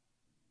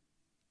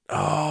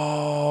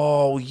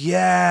 Oh,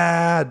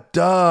 yeah.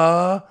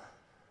 Duh.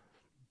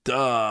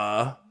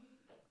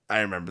 I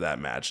remember that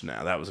match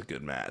now. That was a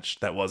good match.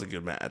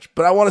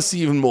 But I want to see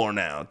even more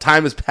now.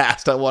 Time has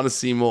passed. I want to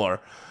see more.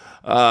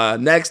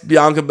 Next,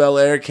 Bianca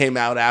Belair came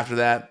out after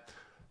that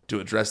to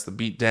address the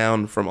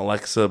beatdown from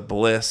Alexa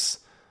Bliss.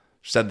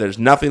 She said there's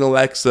nothing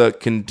Alexa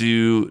can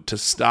do to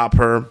stop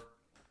her,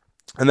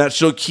 and that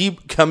she'll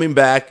keep coming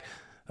back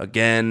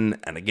again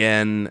and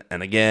again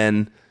and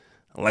again.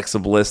 Alexa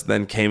Bliss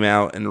then came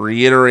out and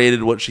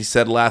reiterated what she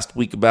said last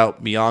week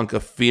about Bianca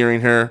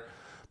fearing her.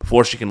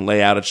 Before she can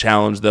lay out a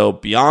challenge, though,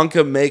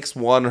 Bianca makes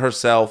one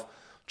herself,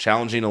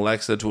 challenging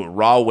Alexa to a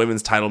Raw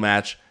Women's title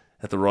match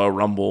at the Royal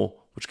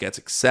Rumble, which gets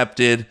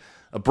accepted.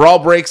 A brawl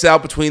breaks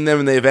out between them,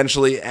 and they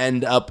eventually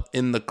end up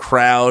in the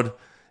crowd.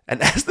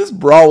 And as this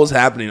brawl was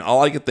happening,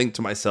 all I could think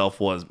to myself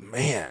was,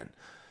 man,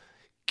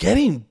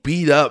 getting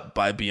beat up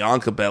by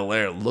Bianca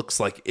Belair looks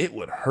like it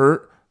would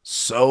hurt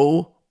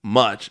so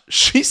much.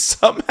 She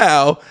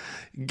somehow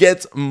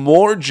gets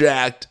more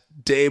jacked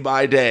day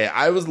by day.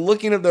 I was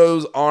looking at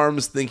those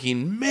arms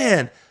thinking,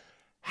 man,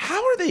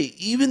 how are they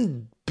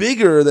even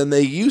bigger than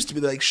they used to be?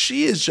 Like,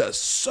 she is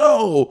just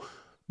so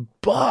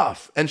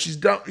buff. And she's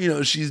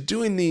done, she's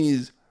doing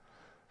these.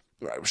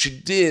 She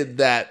did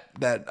that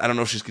I don't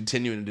know if she's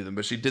continuing to do them,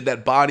 but she did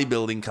that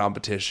bodybuilding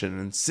competition.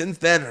 And since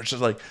then, it's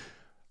just like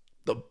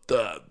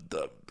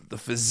the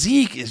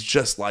physique is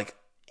just like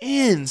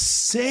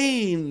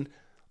insane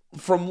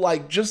from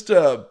like just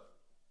a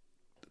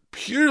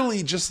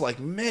purely just like,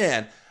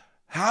 man,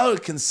 how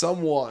can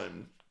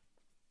someone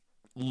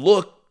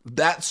look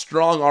that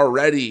strong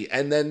already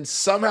and then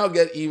somehow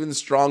get even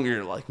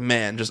stronger? Like,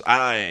 man, just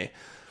I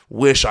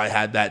wish I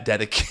had that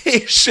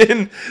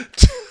dedication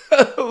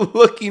to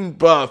looking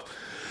buff,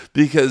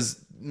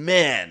 because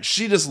man,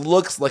 she just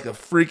looks like a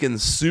freaking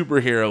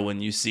superhero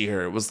when you see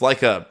her. It was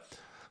like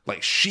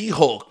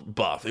She-Hulk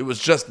buff. It was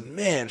just,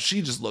 man,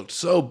 she just looked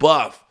so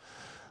buff.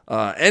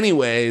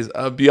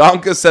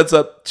 Bianca sets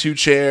up 2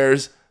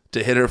 chairs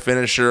to hit her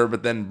finisher,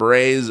 but then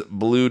Bray's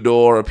blue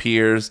door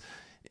appears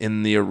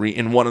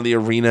in one of the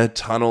arena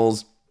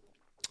tunnels,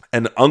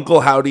 and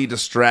Uncle Howdy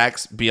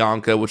distracts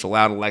Bianca, which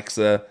allowed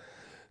Alexa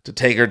to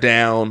take her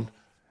down.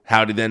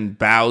 Howdy then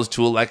bows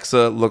to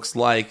Alexa, looks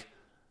like,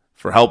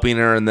 for helping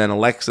her, and then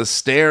Alexa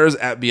stares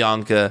at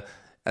Bianca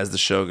as the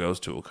show goes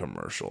to a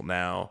commercial.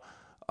 Now,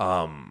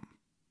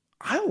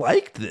 I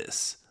liked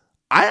this.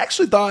 I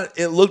actually thought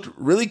it looked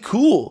really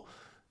cool.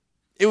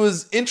 It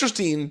was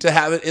interesting to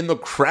have it in the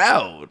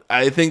crowd.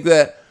 I think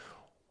that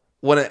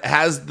when it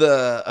has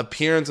the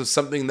appearance of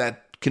something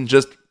that can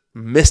just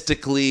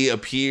mystically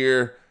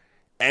appear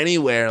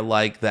anywhere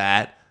like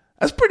that,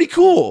 that's pretty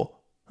cool.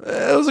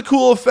 It was a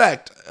cool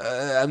effect.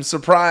 I'm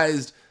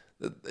surprised.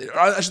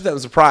 I shouldn't say I'm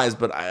surprised,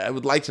 but I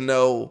would like to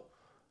know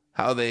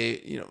how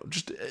they,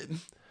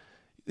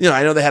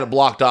 I know they had it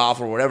blocked off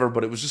or whatever,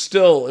 but it was just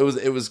still,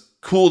 it was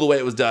cool the way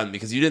it was done,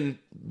 because you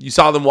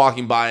saw them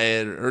walking by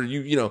it, or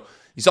you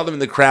saw them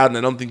in the crowd, and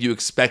I don't think you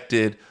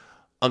expected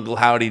Uncle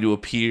Howdy to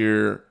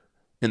appear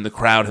in the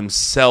crowd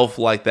himself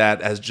like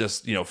that, as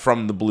just,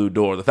 from the blue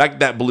door. The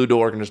fact that blue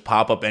door can just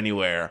pop up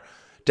anywhere,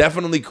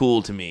 definitely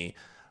cool to me.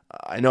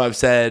 I know I've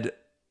said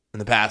in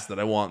the past that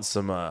I want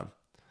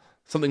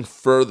something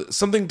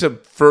to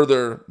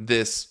further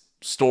this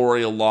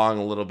story along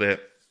a little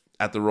bit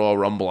at the Royal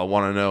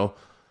Rumble.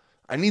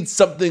 I need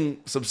something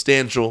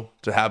substantial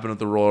to happen at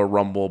the Royal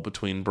Rumble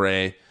between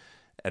Bray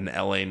and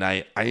LA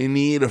Knight. I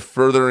need a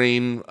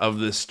furthering of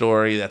this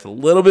story that's a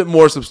little bit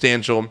more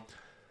substantial,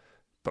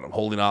 but I'm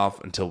holding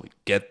off until we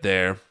get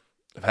there.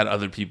 I've had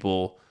other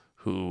people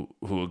who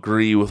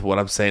agree with what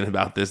I'm saying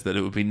about this, that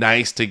it would be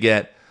nice to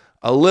get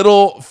a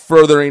little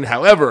furthering.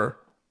 However,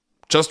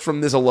 just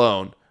from this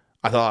alone,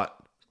 I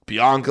thought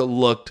Bianca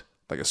looked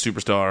like a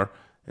superstar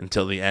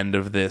until the end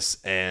of this,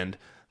 and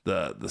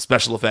the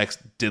special effects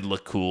did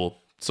look cool.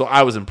 So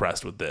I was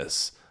impressed with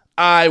this.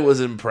 I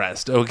was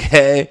impressed,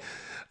 okay?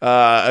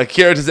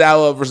 Akira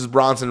Tozawa versus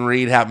Bronson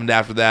Reed happened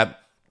after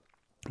that.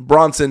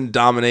 Bronson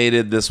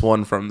dominated this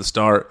one from the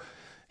start.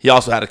 He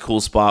also had a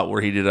cool spot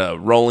where he did a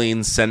rolling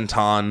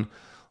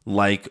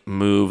senton-like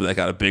move that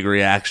got a big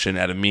reaction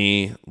out of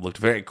me. Looked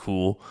very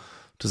cool.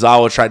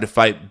 Tozawa tried to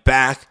fight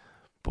back,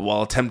 but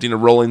while attempting a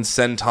rolling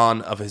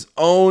senton of his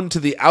own to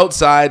the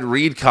outside,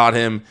 Reed caught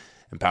him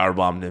and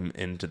powerbombed him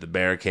into the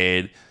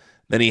barricade.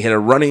 Then he hit a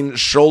running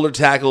shoulder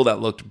tackle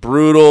that looked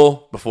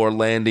brutal before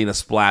landing a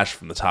splash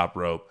from the top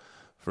rope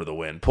for the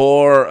win.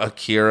 Poor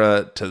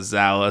Akira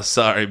Tozawa.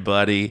 Sorry,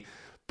 buddy.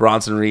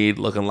 Bronson Reed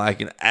looking like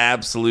an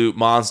absolute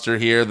monster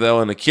here, though,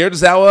 and Akira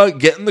Tozawa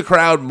getting the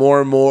crowd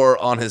more and more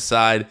on his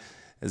side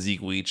as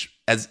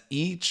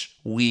each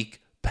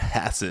week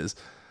passes.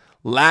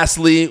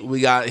 Lastly,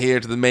 we got here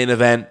to the main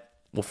event.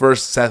 Well,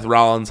 first, Seth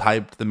Rollins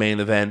hyped the main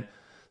event.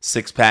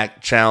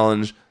 6-pack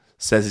challenge.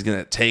 Says he's going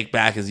to take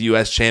back his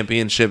U.S.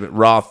 Championship at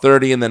Raw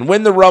 30 and then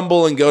win the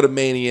Rumble and go to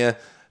Mania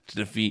to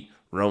defeat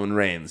Roman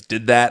Reigns.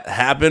 Did that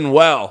happen?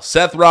 Well,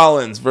 Seth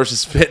Rollins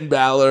versus Finn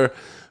Balor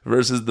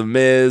versus The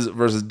Miz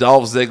versus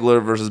Dolph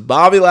Ziggler versus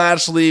Bobby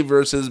Lashley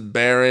versus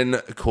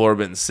Baron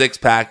Corbin.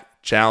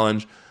 6-pack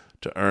challenge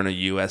to earn a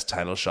U.S.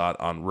 title shot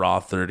on Raw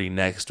 30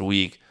 next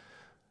week.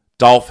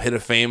 Dolph hit a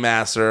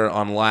Fameasser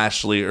on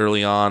Lashley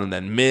early on, and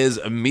then Miz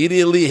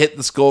immediately hit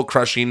the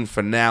skull-crushing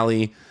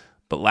finale,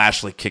 but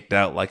Lashley kicked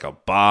out like a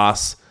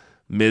boss.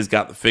 Miz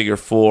got the figure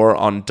 4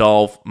 on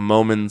Dolph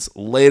moments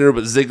later,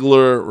 but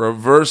Ziggler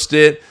reversed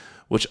it,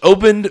 which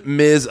opened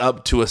Miz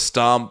up to a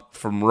stomp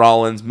from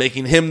Rollins,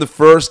 making him the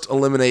first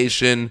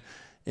elimination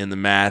in the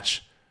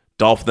match.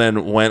 Dolph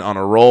then went on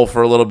a roll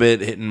for a little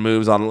bit, hitting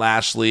moves on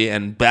Lashley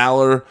and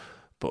Balor,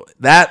 but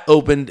that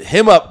opened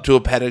him up to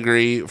a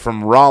pedigree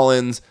from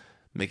Rollins,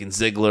 making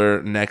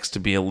Ziggler next to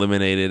be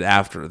eliminated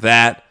after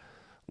that.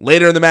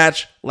 Later in the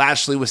match,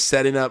 Lashley was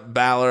setting up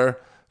Balor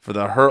for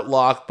the Hurt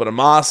Lock, but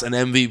Omos and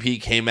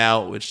MVP came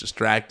out, which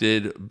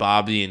distracted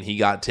Bobby, and he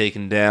got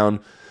taken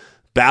down.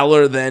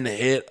 Balor then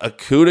hit a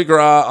coup de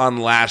grace on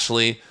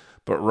Lashley,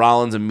 but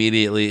Rollins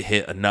immediately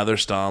hit another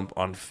stomp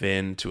on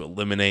Finn to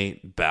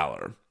eliminate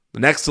Balor. The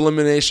next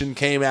elimination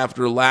came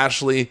after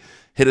Lashley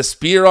hit a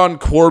spear on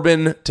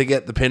Corbin to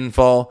get the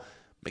pinfall,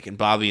 making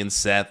Bobby and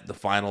Seth the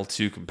final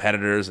 2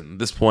 competitors. And at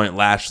this point,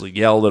 Lashley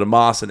yelled at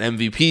Omos and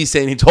MVP,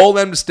 saying he told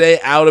them to stay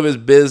out of his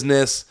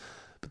business.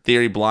 But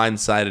Theory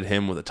blindsided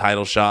him with a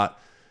title shot.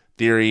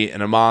 Theory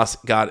and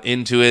Omos got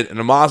into it, and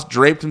Omos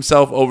draped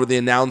himself over the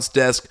announce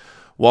desk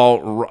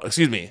while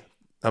Theory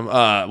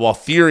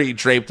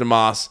draped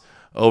Omos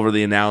over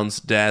the announce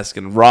desk,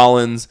 and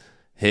Rollins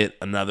hit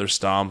another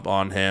stomp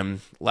on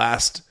him.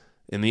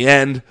 In the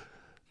end,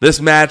 this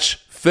match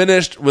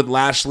finished with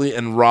Lashley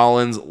and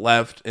Rollins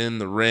left in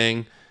the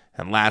ring,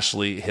 and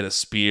Lashley hit a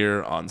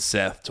spear on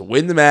Seth to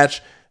win the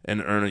match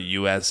and earn a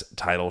U.S.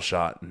 title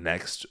shot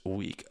next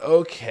week.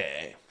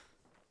 Okay.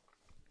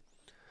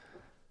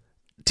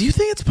 Do you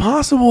think it's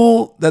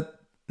possible that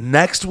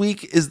next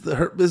week is the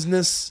Hurt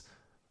Business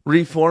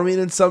reforming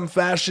in some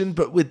fashion,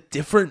 but with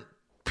different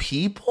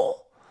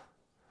people?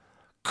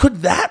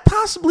 Could that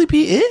possibly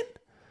be it?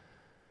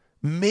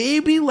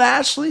 Maybe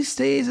Lashley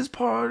stays as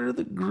part of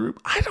the group.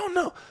 I don't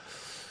know.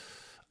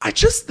 I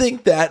just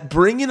think that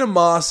bringing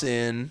Omos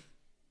in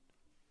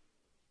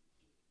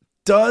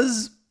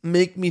does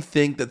make me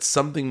think that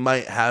something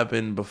might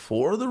happen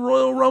before the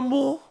Royal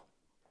Rumble.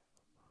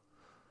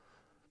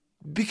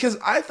 Because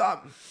I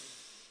thought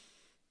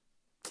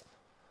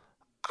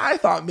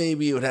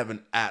maybe it would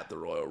happen at the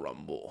Royal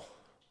Rumble.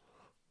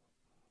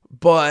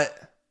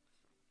 But,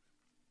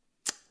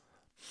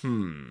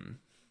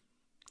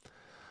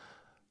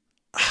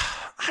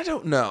 I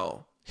don't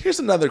know. Here's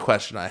another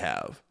question I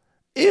have.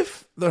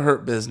 If the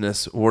Hurt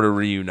Business were to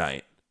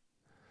reunite,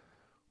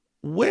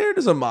 where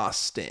does Omos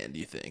stand, do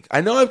you think?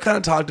 I know I've kind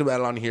of talked about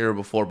it on here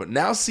before, but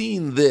now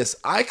seeing this,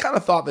 I kind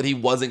of thought that he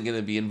wasn't going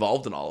to be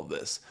involved in all of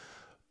this.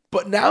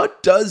 But now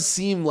it does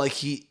seem like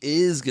he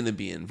is going to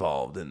be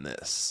involved in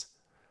this.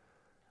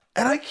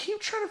 And I keep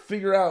trying to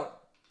figure out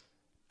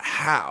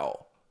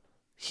how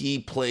he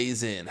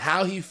plays in,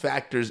 how he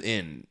factors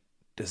in.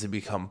 Does he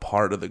become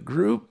part of the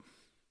group?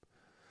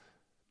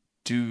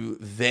 Do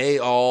they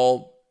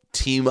all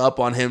team up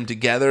on him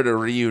together to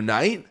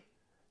reunite?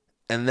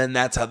 And then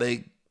that's how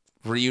they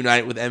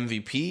reunite with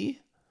MVP?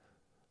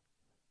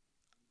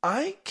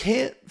 I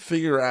can't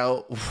figure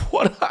out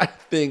what I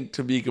think,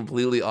 to be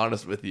completely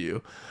honest with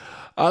you.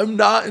 I'm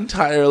not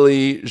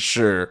entirely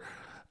sure.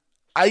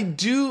 I'm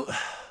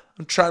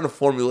trying to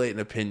formulate an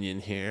opinion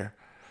here,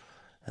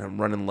 and I'm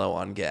running low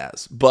on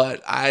gas.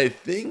 But I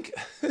think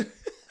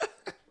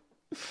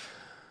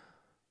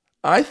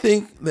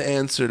the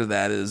answer to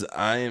that is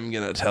I am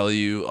going to tell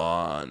you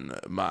on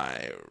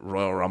my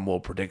Royal Rumble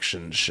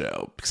prediction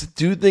show, because I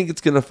do think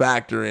it's going to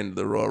factor into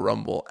the Royal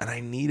Rumble, and I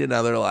need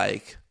another,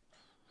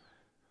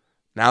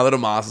 now that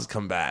Omos has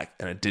come back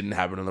and it didn't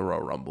happen in the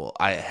Royal Rumble,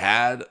 I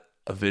had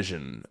a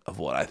vision of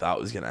what I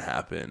thought was going to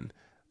happen.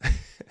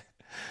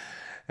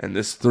 And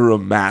this threw a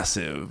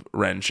massive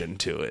wrench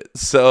into it.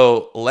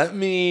 So let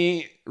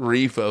me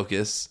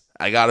refocus.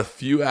 I got a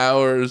few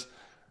hours,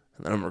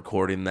 and then I'm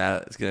recording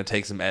that. It's going to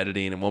take some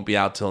editing. It won't be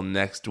out till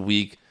next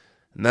week.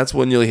 And that's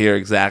when you'll hear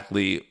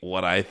exactly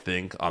what I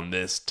think on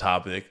this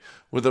topic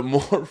with a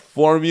more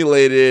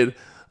formulated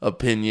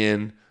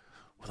opinion,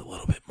 with a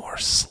little bit more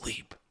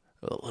sleep.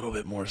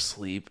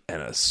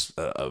 And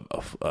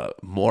a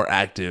more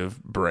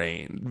active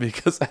brain,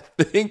 because I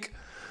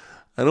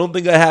don't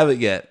think I have it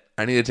yet.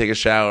 I need to take a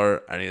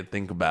shower. I need to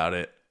think about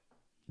it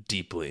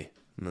deeply.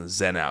 I'm going to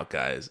zen out,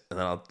 guys, and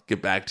then I'll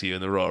get back to you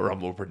in the Royal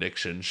Rumble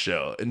prediction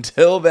show.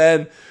 Until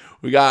then,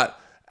 we got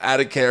Out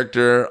of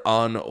Character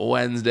on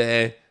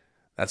Wednesday.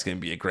 That's going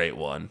to be a great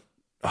one.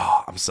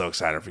 Oh, I'm so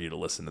excited for you to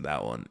listen to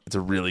that one. It's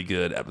a really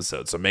good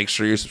episode. So make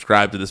sure you're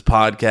subscribed to this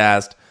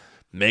podcast.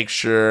 Make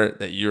sure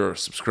that you're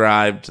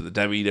subscribed to the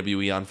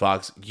WWE on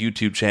Fox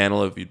YouTube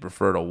channel if you'd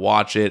prefer to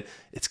watch it.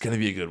 It's going to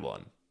be a good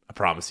one. I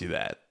promise you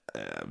that.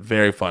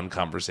 Very fun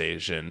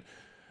conversation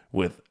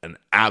with an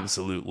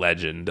absolute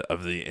legend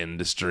of the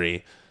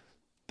industry.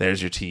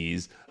 There's your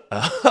tease.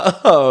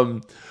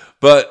 But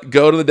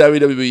go to the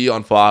WWE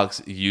on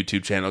Fox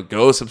YouTube channel.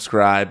 Go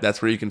subscribe.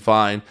 That's where you can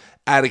find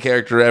Out of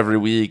Character every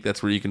week.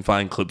 That's where you can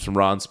find clips from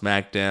Raw and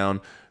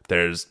SmackDown.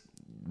 There's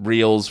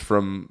reels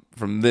from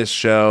this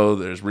show.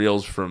 There's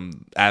reels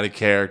from Out of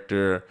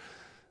Character.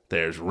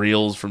 There's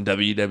reels from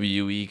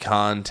WWE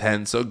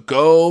content. So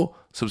go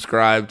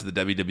subscribe to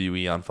the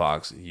WWE on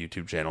Fox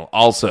YouTube channel.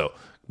 Also,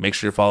 make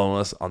sure you're following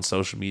us on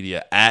social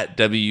media at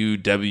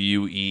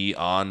WWE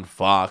on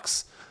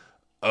Fox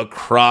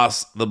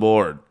across the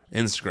board.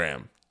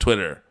 Instagram,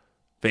 Twitter,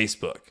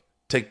 Facebook,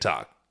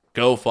 TikTok.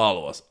 Go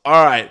follow us.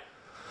 All right.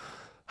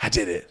 I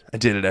did it,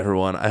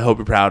 everyone. I hope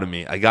you're proud of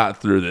me. I got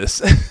through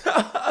this.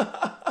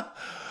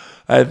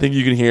 I think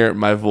you can hear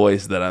my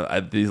voice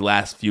that these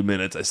last few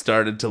minutes, I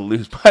started to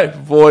lose my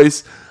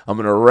voice. I'm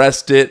going to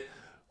rest it.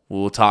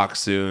 We'll talk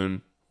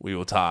soon. We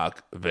will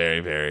talk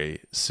very,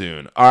 very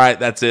soon. All right,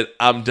 that's it.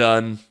 I'm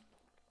done.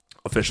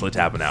 Officially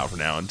tapping out for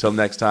now. Until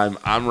next time,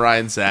 I'm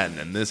Ryan Satin,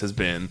 and this has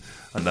been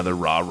another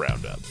Raw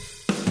Roundup.